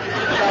listening. So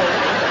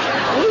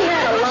we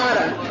had a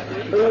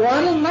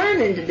lot of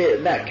learning to do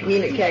about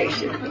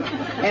communication,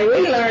 and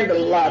we learned a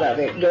lot of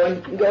it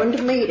going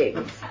to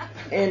meetings.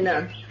 And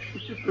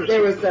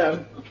there was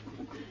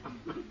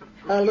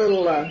a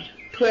little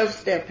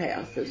 12-step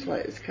house, that's what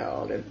it's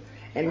called,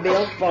 and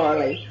Bill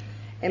Farley.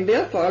 And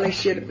Bill Farley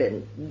should have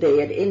been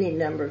dead any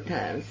number of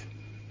times.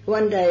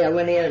 One day I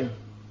went in,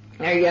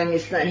 our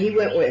youngest son, he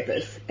went with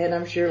us, and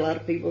I'm sure a lot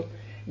of people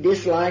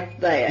disliked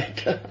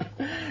that.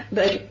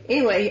 But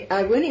anyway,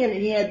 I went in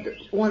and he had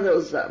one of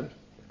those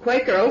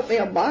Quaker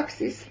oatmeal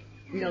boxes,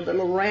 the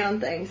little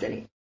round things,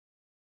 and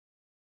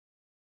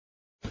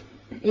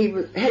he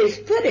had his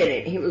foot in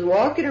it. He was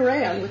walking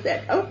around with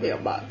that oatmeal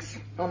box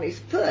on his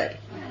foot.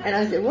 And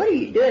I said, "What are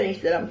you doing?" He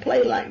said, "I'm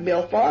playing like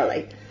Bill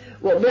Farley."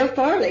 Well, Bill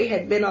Farley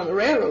had been on the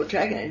railroad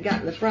track and had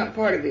gotten the front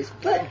part of his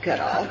foot cut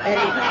off, and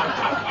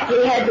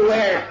he had to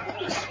wear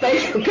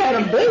special kind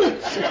of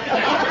boots.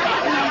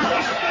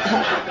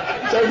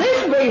 So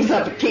this brings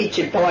up a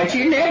teaching point.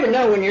 You never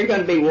know when you're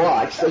going to be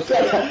watched, so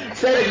set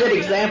a good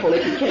example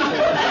if you can.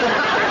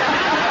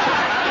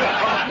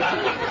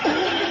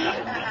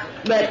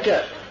 But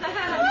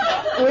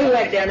we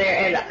went down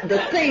there, and the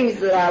things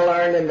that I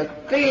learned and the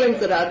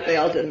feelings that I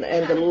felt and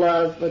the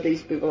love for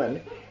these people,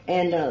 and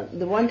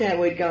the one time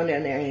we'd gone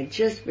down there and had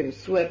just been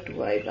swept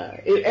away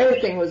by it.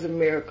 Everything was a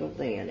miracle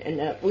then,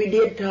 and we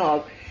did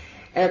talk.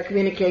 Our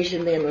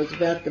communication then was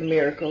about the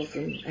miracles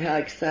and how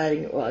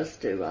exciting it was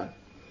to,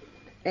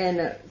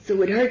 so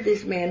we'd heard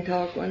this man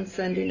talk one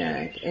Sunday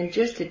night, and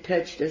just had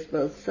touched us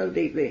both so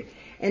deeply,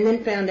 and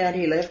then found out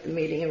he left the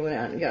meeting and went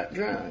out and got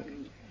drunk.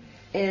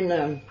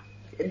 And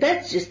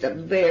that's just a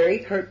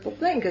very hurtful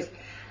thing, because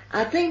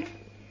I think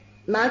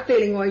my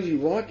feeling was you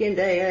walk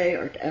into AA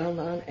or to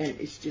Al-Anon, and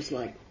it's just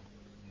like,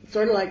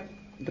 sort of like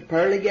the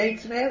pearly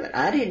gates of heaven.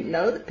 I didn't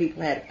know that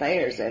people had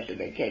affairs after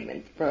they came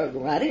into the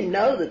program. I didn't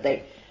know that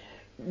they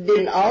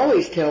didn't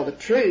always tell the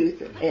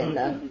truth,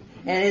 and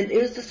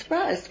it was a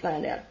surprise to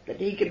find out that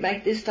he could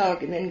make this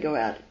talk and then go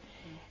out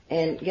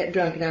and get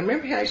drunk. And I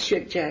remember how it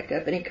shook Jack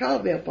up, and he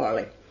called Bill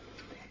Farley,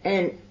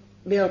 and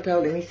Bill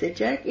told him, he said,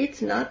 "Jack,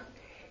 it's not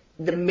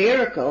the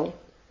miracle,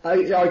 or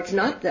it's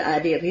not the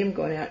idea of him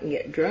going out and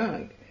get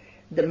drunk.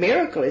 The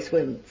miracle is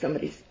when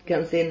somebody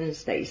comes in and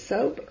stays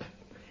sober.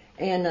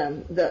 And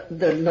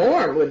the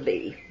norm would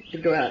be to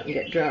go out and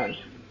get drunk."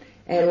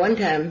 And one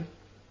time,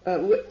 I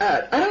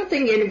don't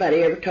think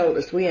anybody ever told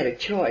us we had a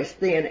choice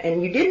then,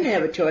 and you didn't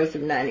have a choice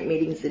of 90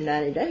 meetings in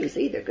 90 days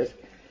either, because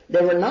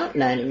there were not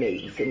 90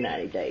 meetings in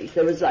 90 days.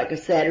 There was like a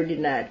Saturday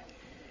night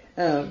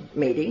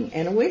meeting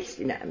and a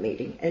Wednesday night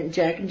meeting, and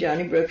Jack and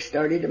Johnny Brooks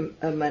started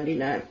a Monday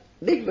night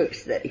big book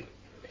study.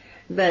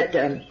 But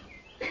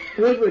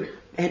we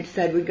had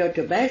decided we'd go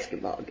to a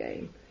basketball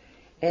game,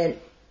 and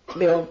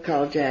Bill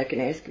called Jack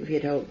and asked if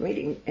he'd hold a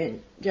meeting,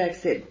 and Jack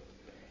said,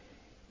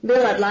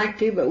 "Bill, I'd like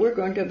to, but we're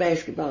going to a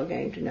basketball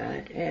game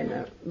tonight."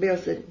 And Bill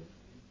said,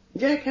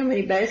 "Jack, how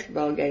many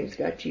basketball games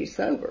got you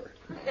sober?"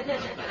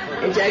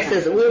 And Jack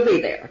says, "We'll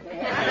be there."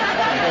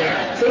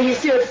 So he's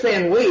still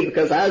saying we,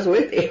 because I was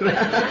with him.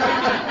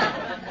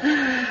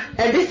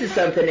 And this is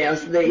something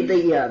else.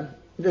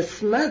 The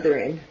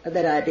smothering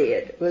that I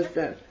did was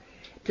to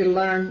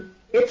learn,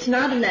 it's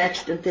not an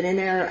accident that in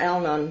our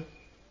Al-Anon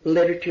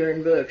literature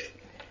and books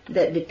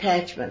that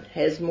detachment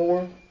has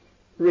more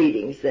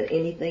readings than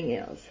anything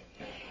else.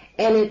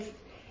 And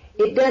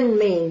it doesn't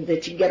mean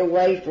that you get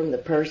away from the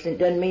person. It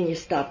doesn't mean you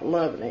stop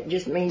loving it. It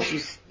just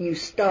means you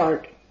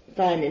start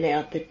finding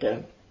out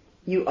that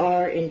you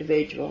are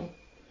individual,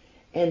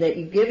 and that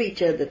you give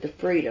each other the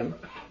freedom.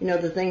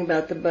 The thing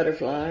about the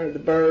butterfly or the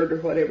bird or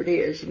whatever it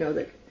is,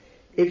 that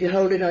if you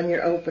hold it on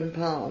your open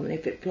palm, and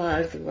if it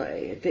flies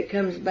away, if it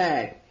comes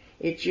back,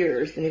 it's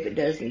yours, and if it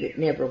doesn't, it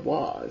never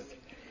was.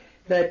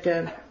 But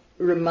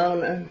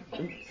Ramona,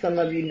 some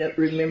of you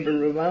remember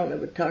Ramona,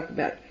 would talk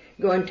about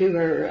going to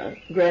her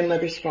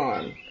grandmother's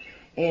farm,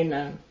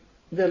 and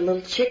the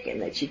little chicken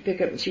that she'd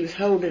pick up, and she was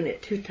holding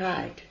it too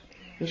tight.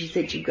 And she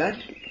said, "You've got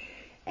to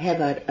have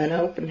an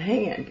open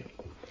hand."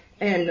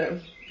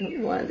 And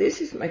why this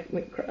is making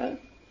me cry.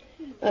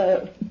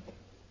 I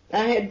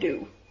had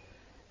to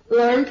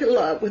learn to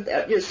love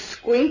without just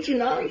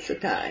squinching on so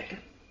tight,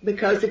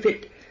 because if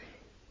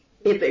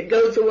it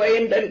goes away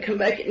and doesn't come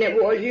back, it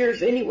never was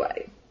yours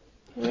anyway.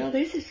 Well,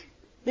 this is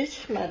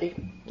mighty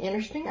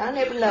interesting. I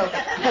never know.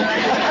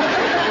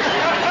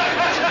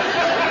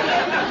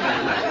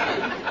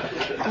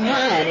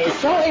 Mine is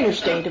so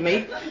interesting to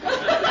me.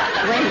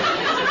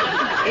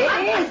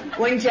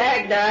 When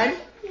Jack died,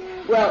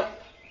 well,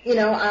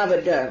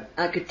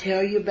 I could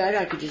tell you about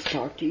it. I could just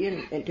talk to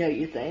you and tell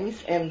you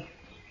things and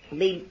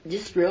be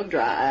just real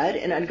dry-eyed.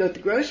 And I'd go to the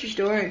grocery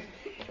store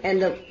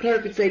and the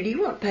clerk would say, "Do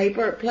you want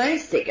paper or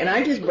plastic?" And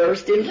I just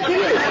burst into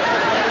tears.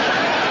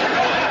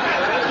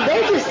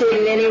 There just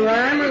isn't any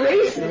rhyme or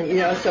reason,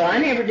 so I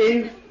never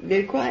do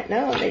quite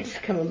know. They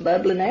just come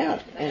bubbling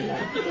out, and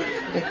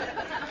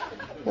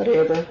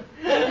whatever.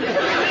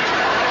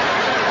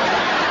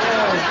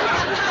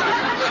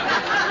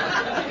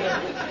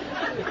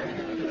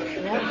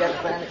 I've got to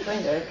find a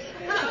Kleenex.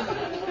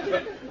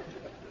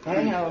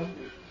 Hang on.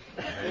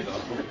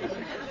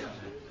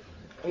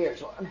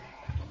 Here's one.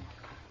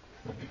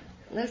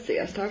 Let's see,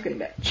 I was talking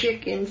about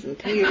chickens and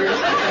tears.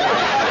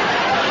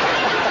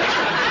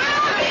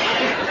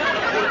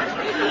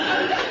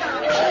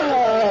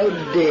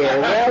 dear.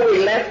 Well,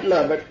 we left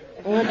Lubbock.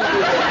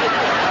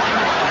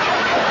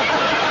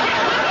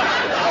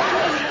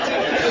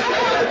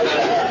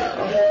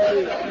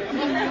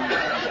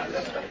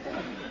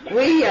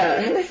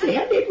 Let's see,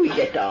 how did we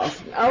get to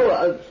Austin?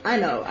 Oh, I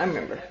know, I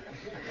remember.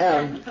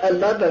 A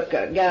Lubbock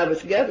guy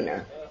was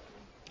governor.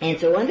 And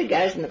so one of the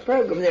guys in the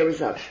program, there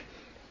was a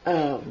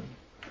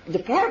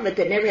department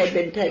that never had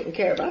been taken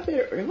care of. I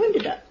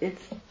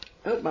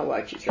hope my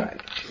watch is right.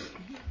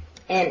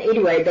 And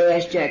anyway, they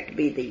asked Jack to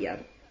be the,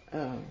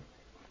 can't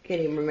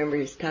even remember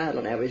his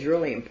title now, it was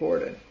really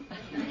important.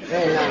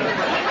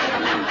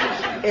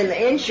 And, in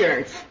the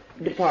insurance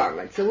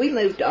department. So we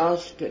moved to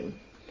Austin.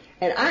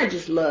 And I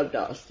just loved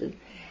Austin.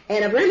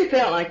 And I really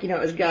felt like, it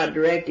was God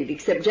directed,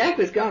 except Jack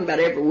was gone about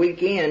every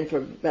weekend for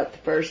about the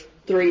first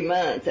 3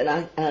 months. And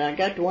I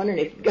got to wondering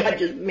if God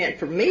just meant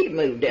for me to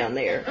move down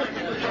there.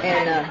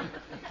 And,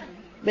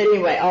 but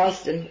anyway,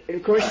 Austin,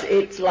 of course,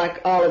 it's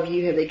like all of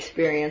you have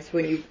experienced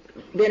when you've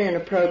been in a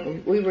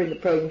program. We were in the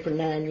program for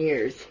 9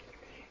 years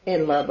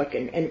in Lubbock,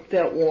 and it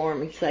felt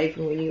warm and safe,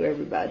 and we knew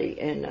everybody.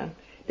 And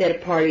they had a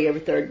party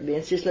every third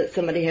month. Just let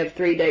somebody have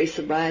 3 days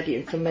sobriety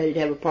and somebody'd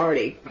have a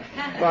party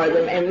for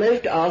them. And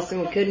moved to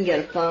Austin. We couldn't get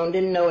a phone,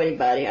 didn't know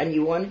anybody. I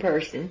knew one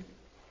person.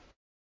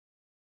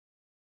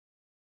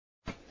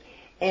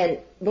 And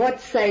what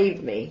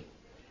saved me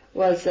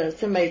was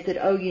somebody said,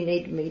 oh, you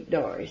need to meet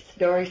Doris.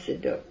 Doris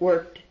had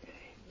worked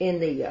in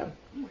the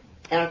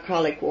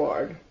alcoholic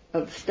ward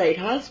of the state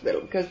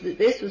hospital, because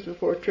this was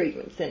before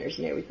treatment centers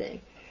and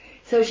everything.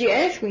 So she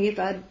asked me if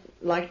I'd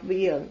like to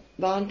be a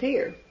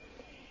volunteer.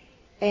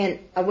 And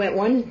I went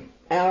 1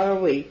 hour a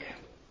week,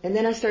 and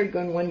then I started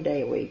going 1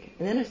 day a week,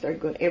 and then I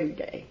started going every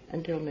day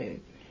until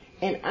noon.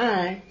 And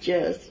I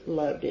just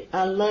loved it.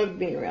 I loved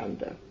being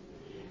around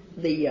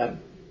the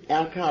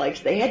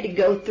alcoholics. They had to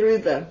go through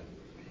the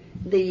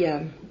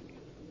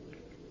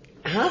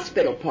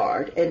hospital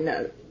part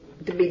and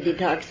to be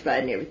detoxified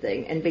and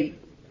everything, and be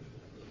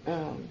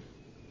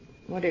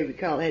whatever you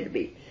call it, had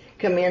to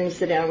come in and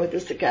sit down with the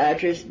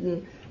psychiatrist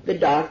and the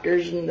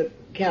doctors and the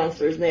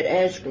counselors, and they'd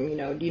ask them,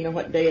 do you know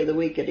what day of the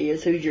week it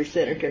is? Who's your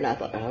senator? And I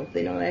thought, I hope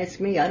they don't ask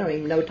me. I don't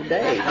even know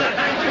today. But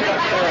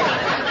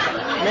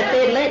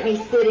they'd let me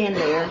sit in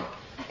there,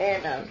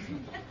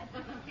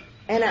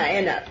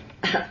 and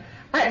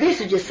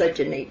this is just such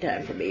a neat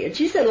time for me. And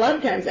she said a lot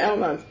of times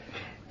Al-Anons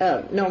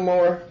know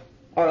more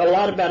or a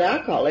lot about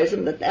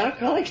alcoholism, but the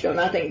alcoholics don't.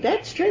 I think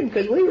that's true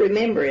because we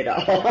remember it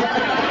all.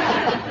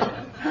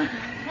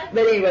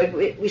 But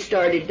anyway, we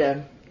started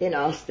in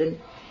Austin.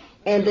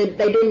 And they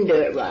didn't do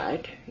it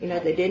right.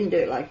 They didn't do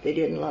it like they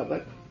did in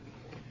Lubbock.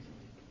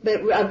 But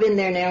I've been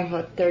there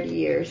now, 30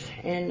 years,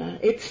 and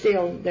it's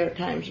still, there are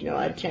times,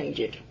 I'd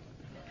change it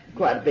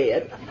quite a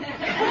bit.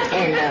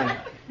 And,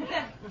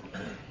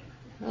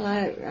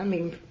 I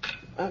mean,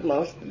 I've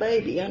lost the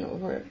baby. I don't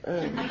know where,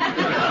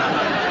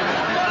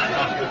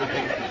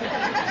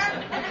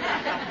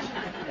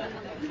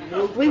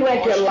 we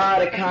went to a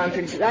lot of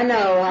conferences. I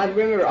know, I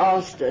remember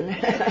Austin.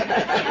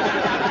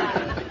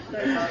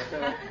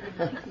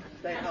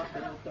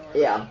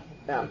 Yeah,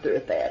 I'm through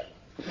with that.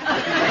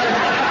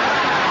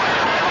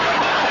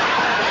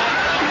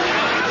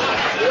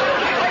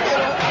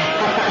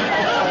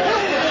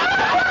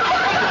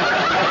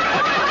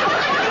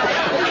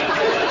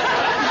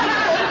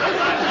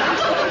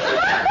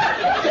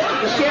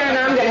 Sharon,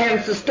 I'm going to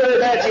have to stir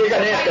that. You're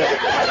going to have to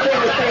stir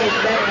the things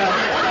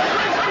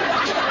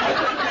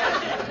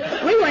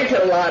down. We went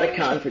to a lot of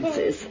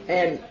conferences,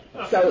 and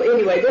so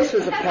anyway, this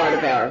was a part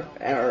of our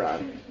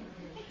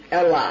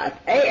life.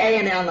 AA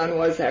and Al-Anon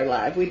was our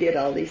life. We did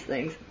all these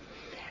things.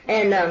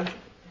 And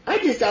I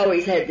just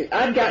always I'd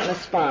gotten a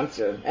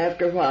sponsor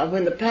after a while.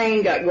 When the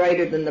pain got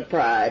greater than the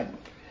pride,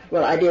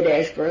 well, I did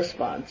ask for a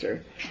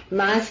sponsor.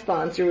 My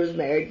sponsor was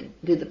married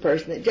to the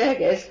person that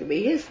Jack asked to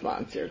be his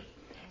sponsor.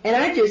 And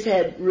I just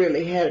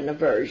really had an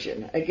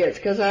aversion against,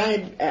 because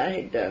I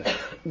had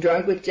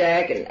drunk with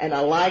Jack, and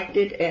I liked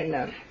it, and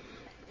I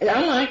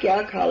like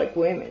alcoholic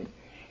women.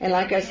 And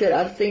like I said,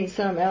 I've seen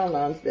some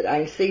Al-Anons that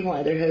I can see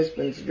why their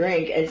husbands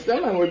drink, and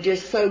some of them were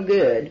just so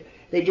good,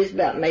 they just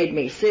about made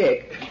me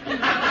sick. And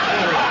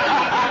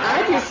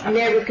I just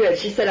never could.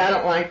 She said, I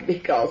don't like to be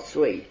called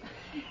sweet.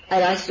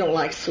 And I just don't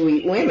like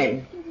sweet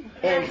women.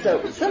 And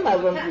so some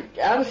of them,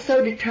 I was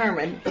so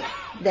determined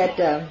that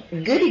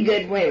goody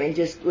good women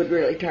just would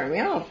really turn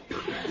me off.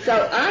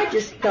 So I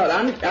just thought,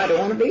 I don't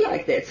want to be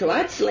like that. So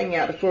I'd sling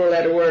out a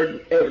 4-letter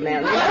word every now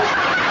and then.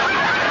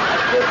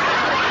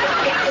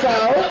 So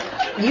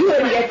you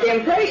wouldn't get the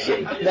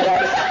impression that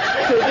I was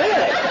too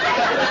good.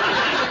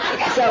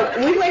 So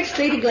we went to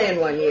Cedar Glen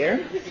one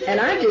year, and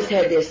I just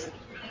had this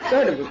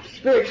sort of a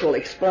spiritual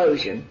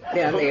explosion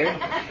down there.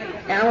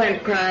 And I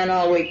went crying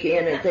all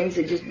weekend, and things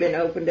had just been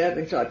opened up.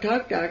 And so I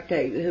talked to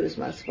Octavia, who was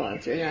my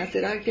sponsor, and I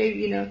said,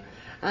 Octavia,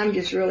 I'm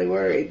just really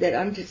worried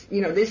that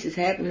this has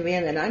happened to me,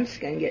 and that I'm just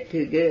going to get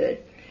too good.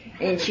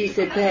 And she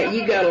said, Pat,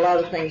 you got a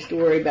lot of things to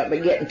worry about,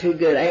 but getting too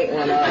good ain't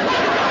one of them.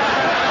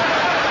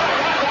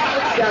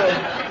 So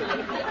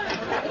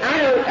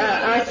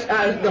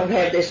I don't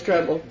have this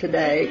trouble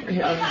today.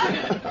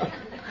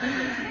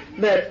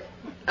 But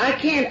I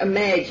can't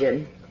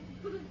imagine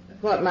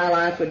what my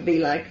life would be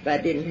like if I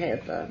didn't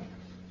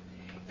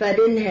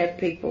have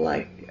people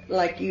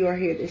like you are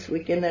here this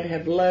weekend that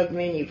have loved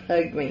me and you've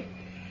hugged me.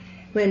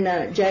 When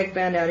Jack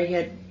found out he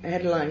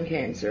had lung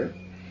cancer,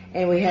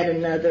 and we had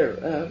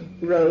another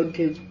road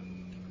to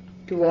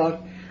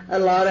walk, a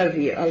lot of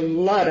you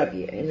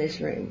in this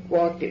room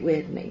walked it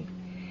with me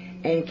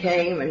and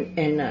came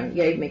and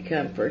gave me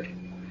comfort.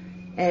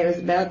 And it was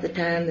about the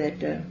time that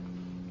the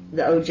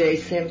O.J.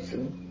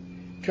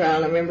 Simpson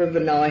trial. I remember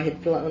Benoit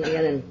had flown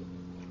in, and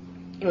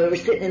we were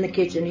sitting in the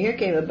kitchen. Here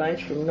came a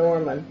bunch from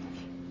Norman,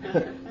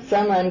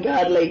 some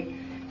ungodly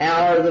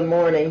hour of the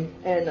morning,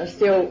 and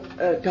still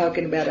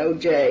talking about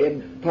O.J.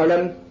 And part of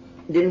them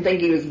didn't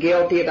think he was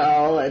guilty at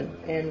all.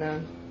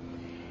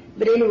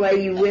 But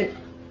anyway, you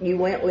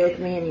went with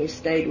me, and you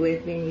stayed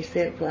with me, and you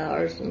sent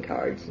flowers and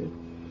cards.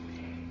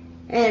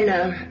 And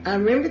I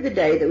remember the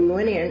day that we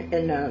went in,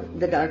 and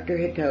the doctor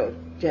had told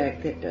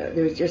Jack that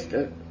there was just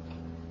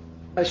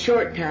a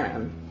short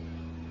time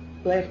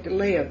left to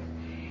live.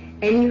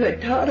 And you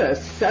had taught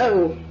us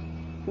so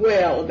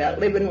well about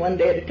living one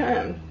day at a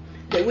time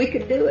that we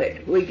could do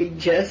it. We could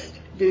just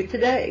do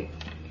today.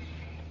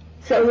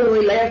 So when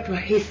we left,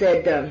 he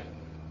said,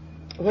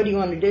 what do you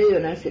want to do?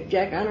 And I said,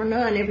 Jack, I don't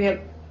know. I never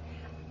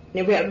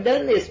have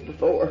done this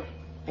before.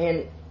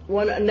 And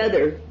one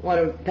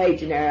of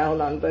Page and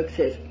Al-Anon books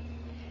says,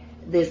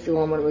 this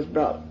woman was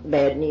brought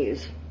bad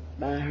news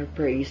by her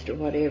priest or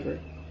whatever.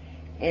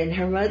 And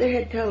her mother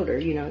had told her,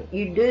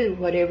 you do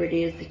whatever it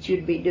is that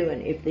you'd be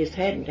doing if this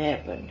hadn't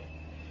happened.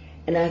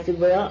 And I said,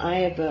 well, I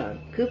have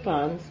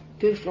coupons,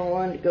 2 for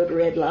 1 to go to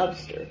Red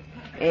Lobster.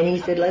 And he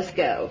said, let's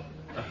go.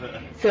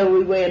 So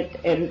we went,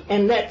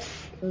 and that's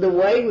the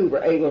way we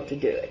were able to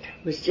do it,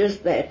 was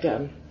just that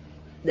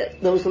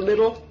those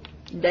little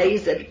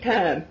days at a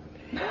time.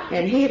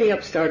 And he had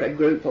helped start a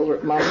group over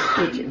at Mama's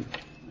Kitchen.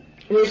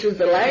 And this was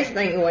the last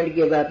thing he wanted to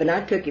give up, and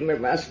I took him. I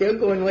was still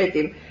going with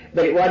him,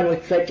 but it wasn't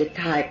with such a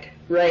tight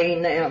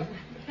rein now.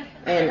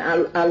 And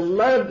I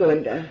love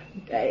going to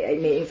AA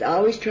meetings. I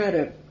always try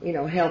to,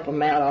 help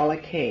them out all I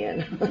can.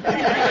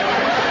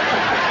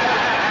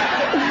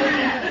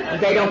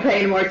 They don't pay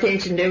any more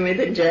attention to me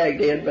than Jack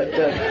did, but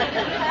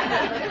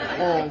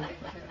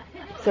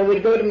so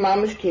we'd go to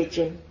Mama's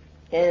Kitchen,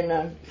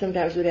 and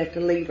sometimes we'd have to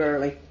leave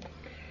early.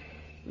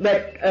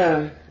 But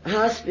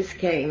hospice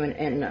came,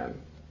 and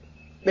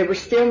there were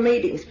still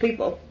meetings.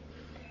 People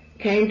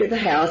came to the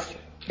house,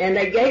 and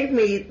they gave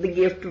me the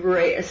gift of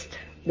rest.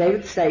 They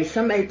would stay,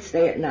 somebody would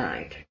stay at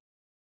night.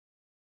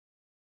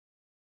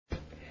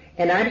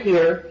 And I'd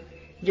hear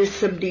just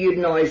subdued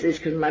noises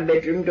because my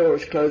bedroom door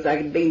was closed. I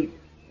could be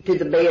to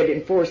the bed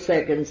in 4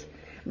 seconds,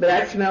 but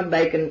I'd smell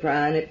bacon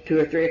frying at 2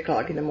 or 3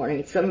 o'clock in the morning,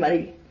 and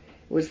somebody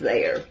was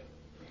there.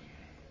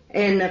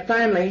 And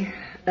finally,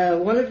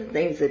 one of the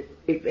things that,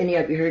 if any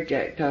of you heard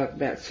Jack talk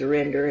about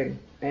surrender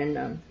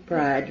and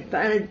pride,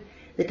 finally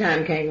the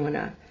time came when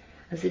I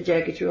said,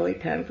 Jack, it's really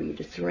time for you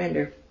to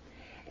surrender.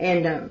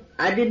 And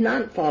I did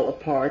not fall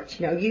apart.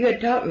 You had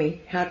taught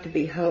me how to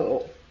be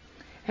whole,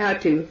 how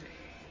to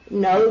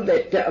know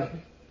that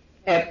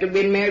after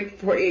being married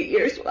for 48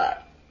 years, I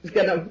was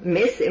going to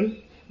miss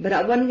him, but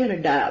I wasn't going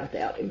to die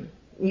without him.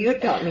 You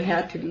had taught me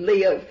how to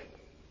live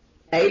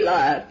a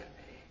life,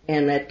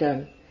 and that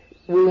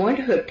we weren't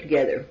hooked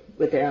together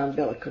with our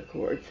umbilical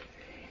cords.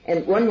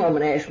 And one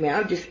woman asked me,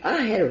 I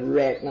had a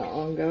wreck not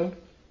long ago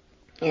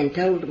and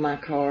totaled my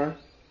car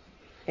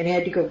and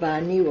had to go buy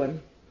a new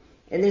one.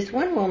 And this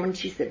one woman,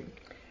 she said,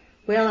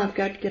 well, I've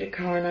got to get a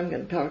car and I'm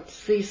going to talk to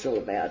Cecil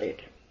about it.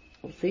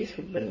 Well,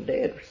 Cecil's been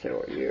dead for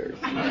several years.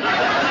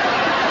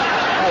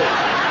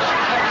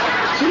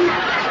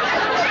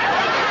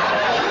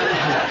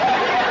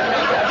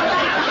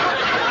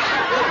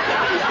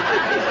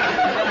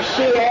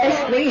 She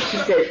asked me, she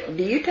said,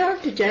 do you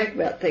talk to Jack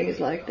about things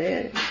like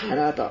that? And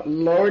I thought,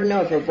 Lord,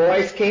 no, if her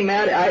voice came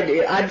out,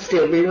 I'd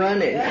still be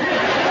running.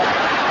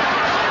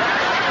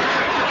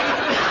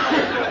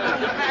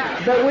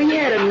 But we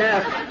had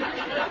enough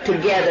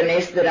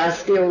togetherness that I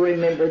still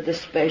remember the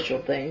special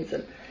things.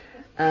 And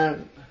I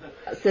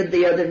said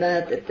the other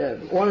night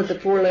that one of the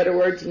 4-letter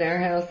words in our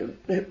house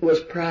was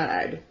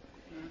pride.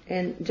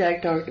 And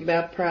Jack talked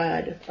about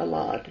pride a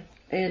lot.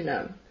 And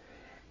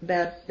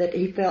about that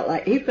he felt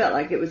like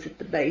it was at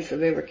the base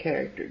of every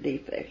character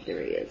defect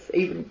there is,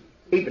 even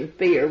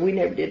fear. We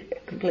never did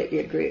completely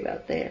agree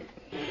about that.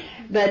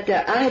 But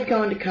I had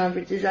gone to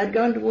conferences. I'd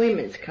gone to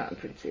women's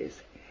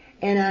conferences,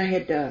 and I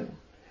had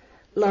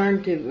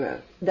learned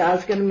that I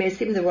was going to miss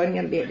him. There wasn't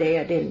going to be a day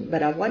I didn't,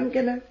 but I wasn't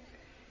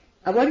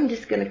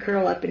just going to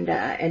curl up and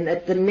die, and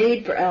that the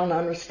need for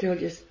Al-Anon was still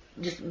just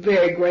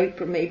very great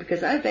for me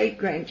because I have 8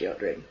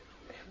 grandchildren.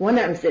 One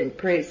of them's in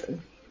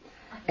prison.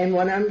 And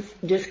one of them's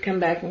just come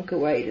back from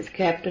Kuwait as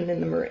captain in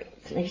the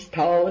Marines. And he's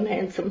tall and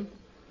handsome.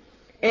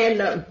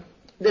 And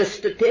the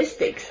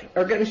statistics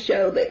are going to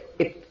show that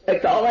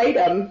if all 8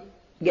 of them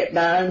get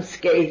by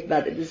unscathed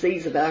by the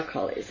disease of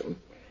alcoholism,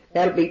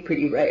 that'll be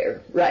pretty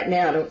rare. Right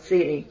now I don't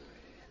see any.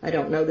 I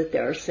don't know that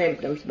there are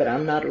symptoms, but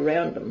I'm not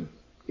around them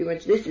too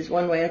much. This is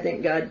one way I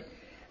think God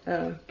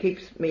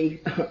keeps me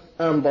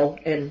humble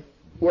and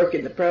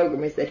working the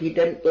program, is that He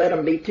doesn't let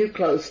them be too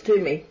close to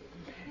me.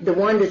 The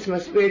one that's my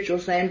spiritual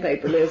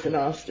sandpaper lives in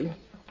Austin,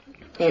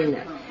 and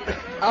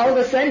all of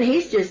a sudden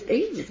he's just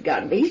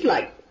got me. He's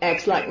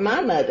acts like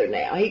my mother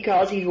now. He's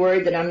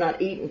worried that I'm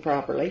not eating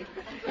properly,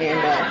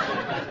 and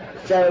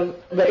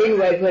but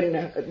anyway, when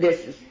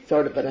this is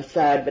sort of an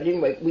aside, but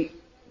anyway, we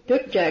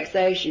took Jack's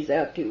ashes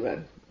out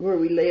to where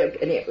we lived,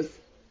 and it was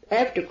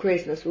after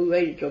Christmas. We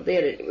waited till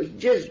then, and it was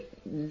just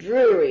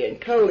dreary and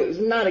cold. It was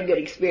not a good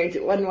experience.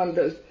 It wasn't one of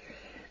those,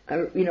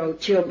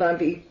 chill,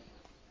 bumpy,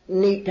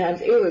 neat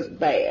times. It was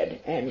bad,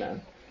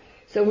 and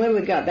so when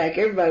we got back,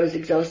 everybody was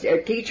exhausted.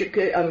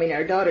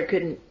 Our daughter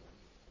couldn't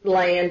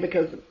land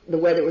because the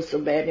weather was so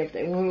bad and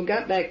everything. When we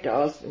got back to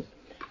Austin,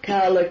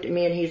 Kyle looked at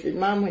me and he said,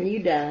 "Mom, when you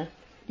die,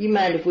 you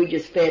mind if we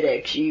just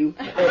FedEx you?"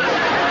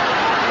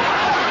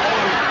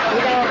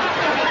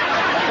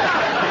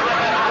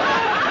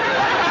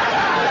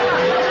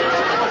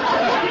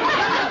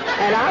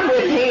 And I'm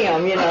with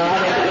him,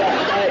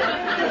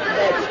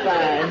 that's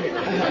fine.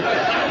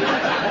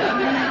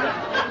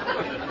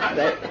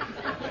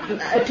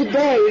 But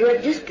today,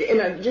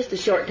 in just a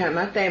short time,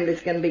 my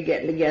family's going to be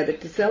getting together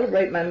to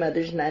celebrate my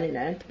mother's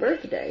 99th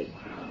birthday.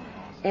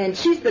 And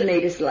she's the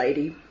neatest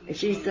lady. And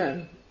she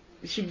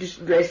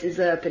just dresses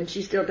up, and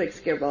she still takes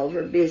care of all of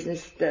her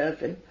business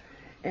stuff,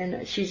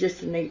 and she's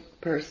just a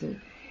neat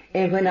person.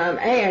 And when I'm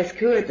asked,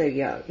 who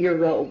are your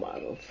role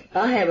models,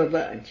 I have a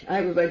bunch.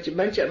 A bunch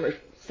of them are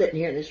sitting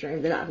here in this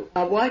room that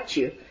I watch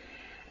you.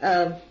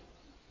 I've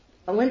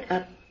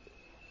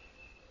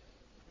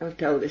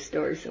told this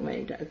story so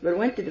many times, but I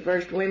went to the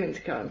first women's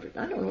conference.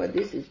 I don't know whether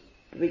this is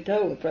to be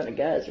told in front of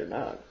guys or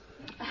not.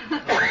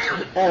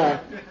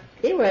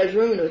 Anyway, I was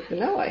rooming with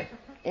Benoit,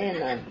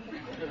 and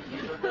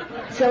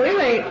so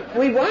anyway,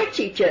 we watch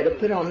each other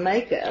put on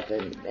makeup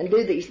and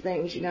do these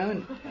things,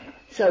 And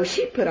so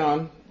she put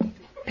on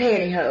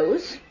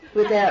pantyhose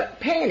without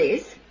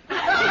panties, and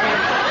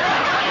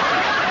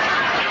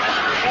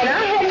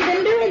I hadn't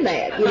been doing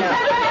that,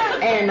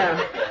 and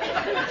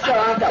so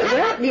I thought,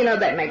 well,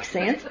 that makes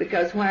sense,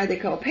 because why are they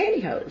called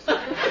pantyhose?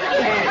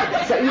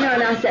 And so,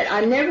 and I said,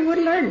 I never would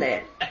have learned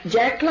that.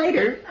 Jack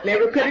Claytor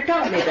never could have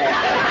taught me that.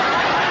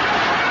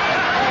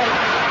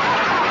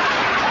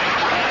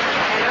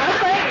 And I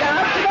thank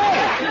God for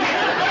that.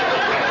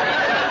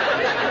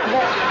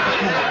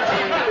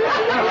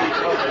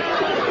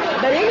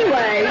 But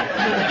anyway,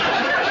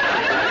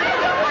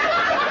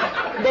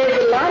 there's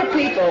a lot of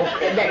people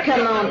that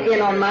come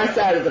in on my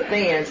side of the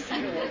fence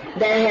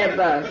that have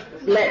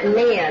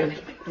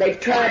they've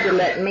tried to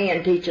let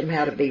men teach them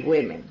how to be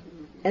women.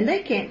 And they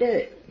can't do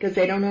it because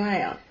they don't know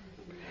how.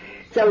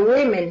 So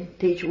women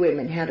teach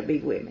women how to be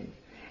women.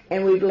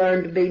 And we've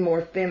learned to be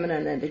more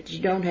feminine, and that you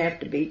don't have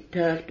to be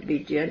tough to be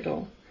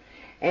gentle.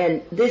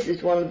 And this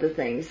is one of the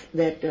things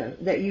that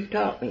you've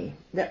taught me,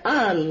 that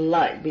I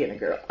like being a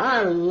girl.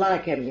 I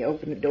like having you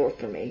open the door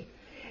for me.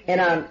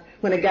 And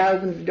when a guy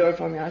opens the door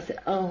for me, I say,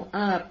 "Oh,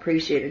 I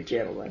appreciate a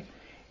gentleman."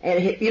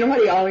 And you know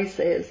what he always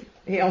says?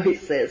 He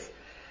always says,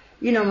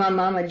 "My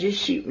mama just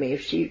shoot me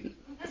if she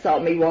saw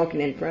me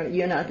walking in front of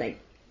you." And I think,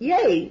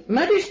 yay,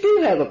 mothers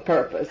do have a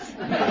purpose.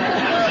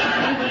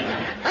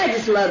 I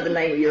just love the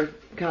name of your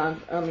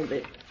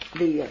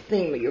the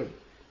theme of your,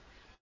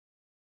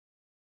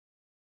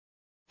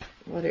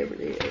 whatever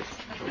it is.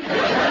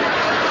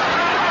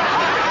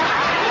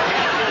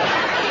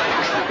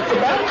 It's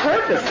about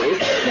purposes.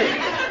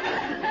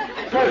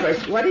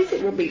 Purpose. What is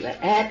it? We'll be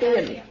happy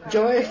and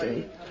joyous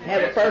and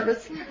have a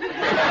purpose.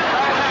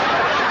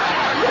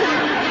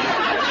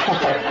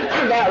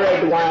 I'm about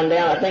ready to wind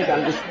down. I think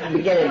I'm just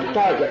beginning to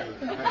talk, but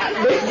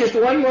there's just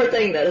one more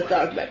thing that I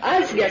thought about.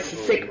 I just got so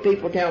sick of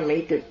people telling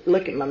me to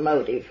look at my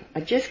motive.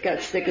 I just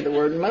got sick of the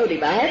word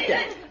motive. I had to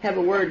have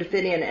a word to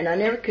fit in, and I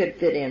never could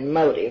fit in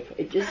motive.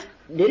 It just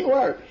didn't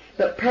work.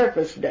 But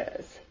purpose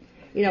does.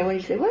 When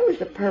you say, what was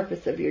the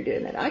purpose of your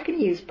doing that? I can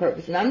use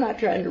purpose, and I'm not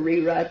trying to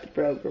rewrite the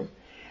program,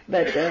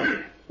 but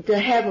to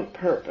have a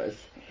purpose.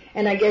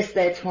 And I guess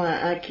that's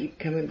why I keep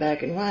coming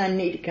back, and why I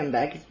need to come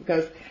back is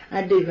because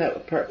I do have a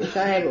purpose.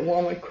 I have a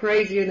woman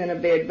crazier than a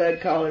bed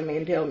bug calling me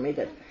and telling me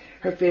that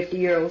her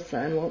 50-year-old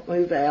son won't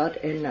move out,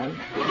 and and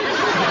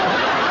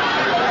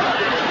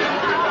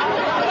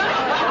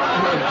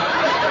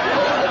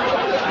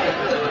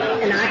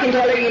I can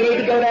tell her you need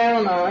to go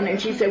down on,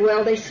 and she said,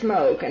 well, they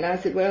smoke, and I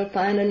said, well,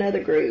 find another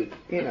group,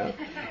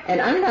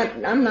 And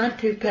I'm not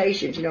too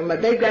patient,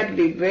 but they've got to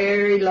be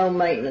very low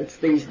maintenance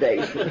these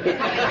days for me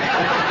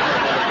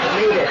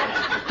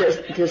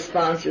to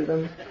sponsor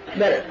them.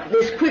 But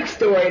this quick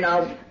story, and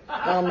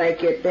I'll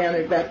make it down,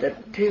 about the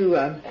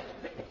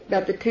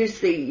two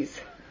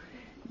seas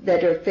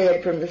that are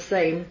fed from the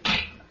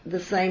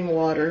same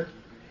water,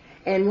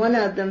 and one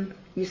of them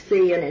you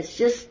see, and it's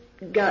just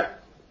got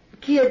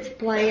kids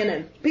playing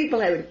and people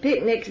having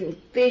picnics and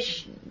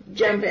fish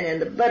jumping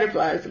and the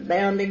butterflies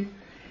abounding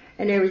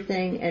and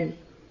everything. And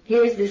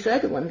here's this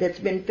other one that's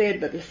been fed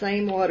by the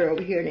same water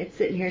over here, and it's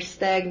sitting here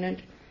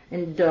stagnant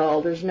and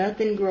dull. There's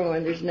nothing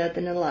growing. There's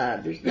nothing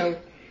alive. There's no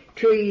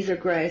trees or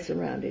grass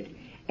around it.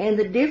 And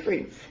the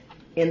difference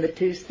in the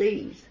two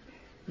seas,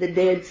 the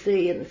Dead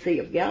Sea and the Sea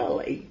of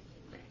Galilee,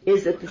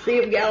 is that the Sea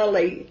of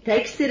Galilee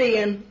takes it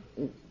in,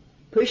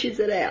 pushes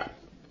it out,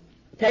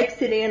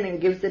 takes it in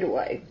and gives it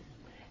away.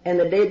 And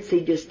the Dead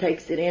Sea just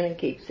takes it in and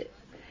keeps it.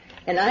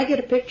 And I get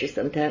a picture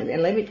sometimes,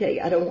 and let me tell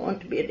you, I don't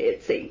want to be a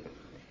Dead Sea.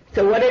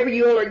 So whatever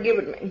you all are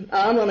giving me,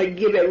 I'm going to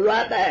give it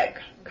right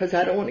back, because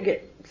I don't want to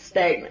get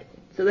stagnant.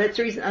 So that's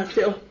the reason I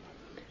still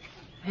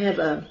have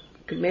a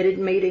committed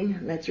meeting,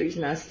 and that's the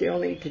reason I still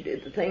need to do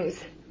the things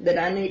that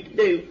I need to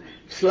do.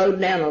 Slowed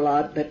down a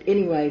lot, but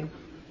anyway,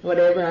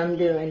 whatever I'm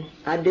doing,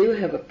 I do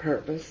have a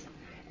purpose,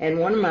 and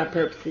one of my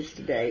purposes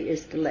today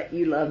is to let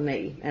you love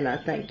me, and I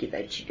thank you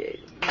that you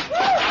do.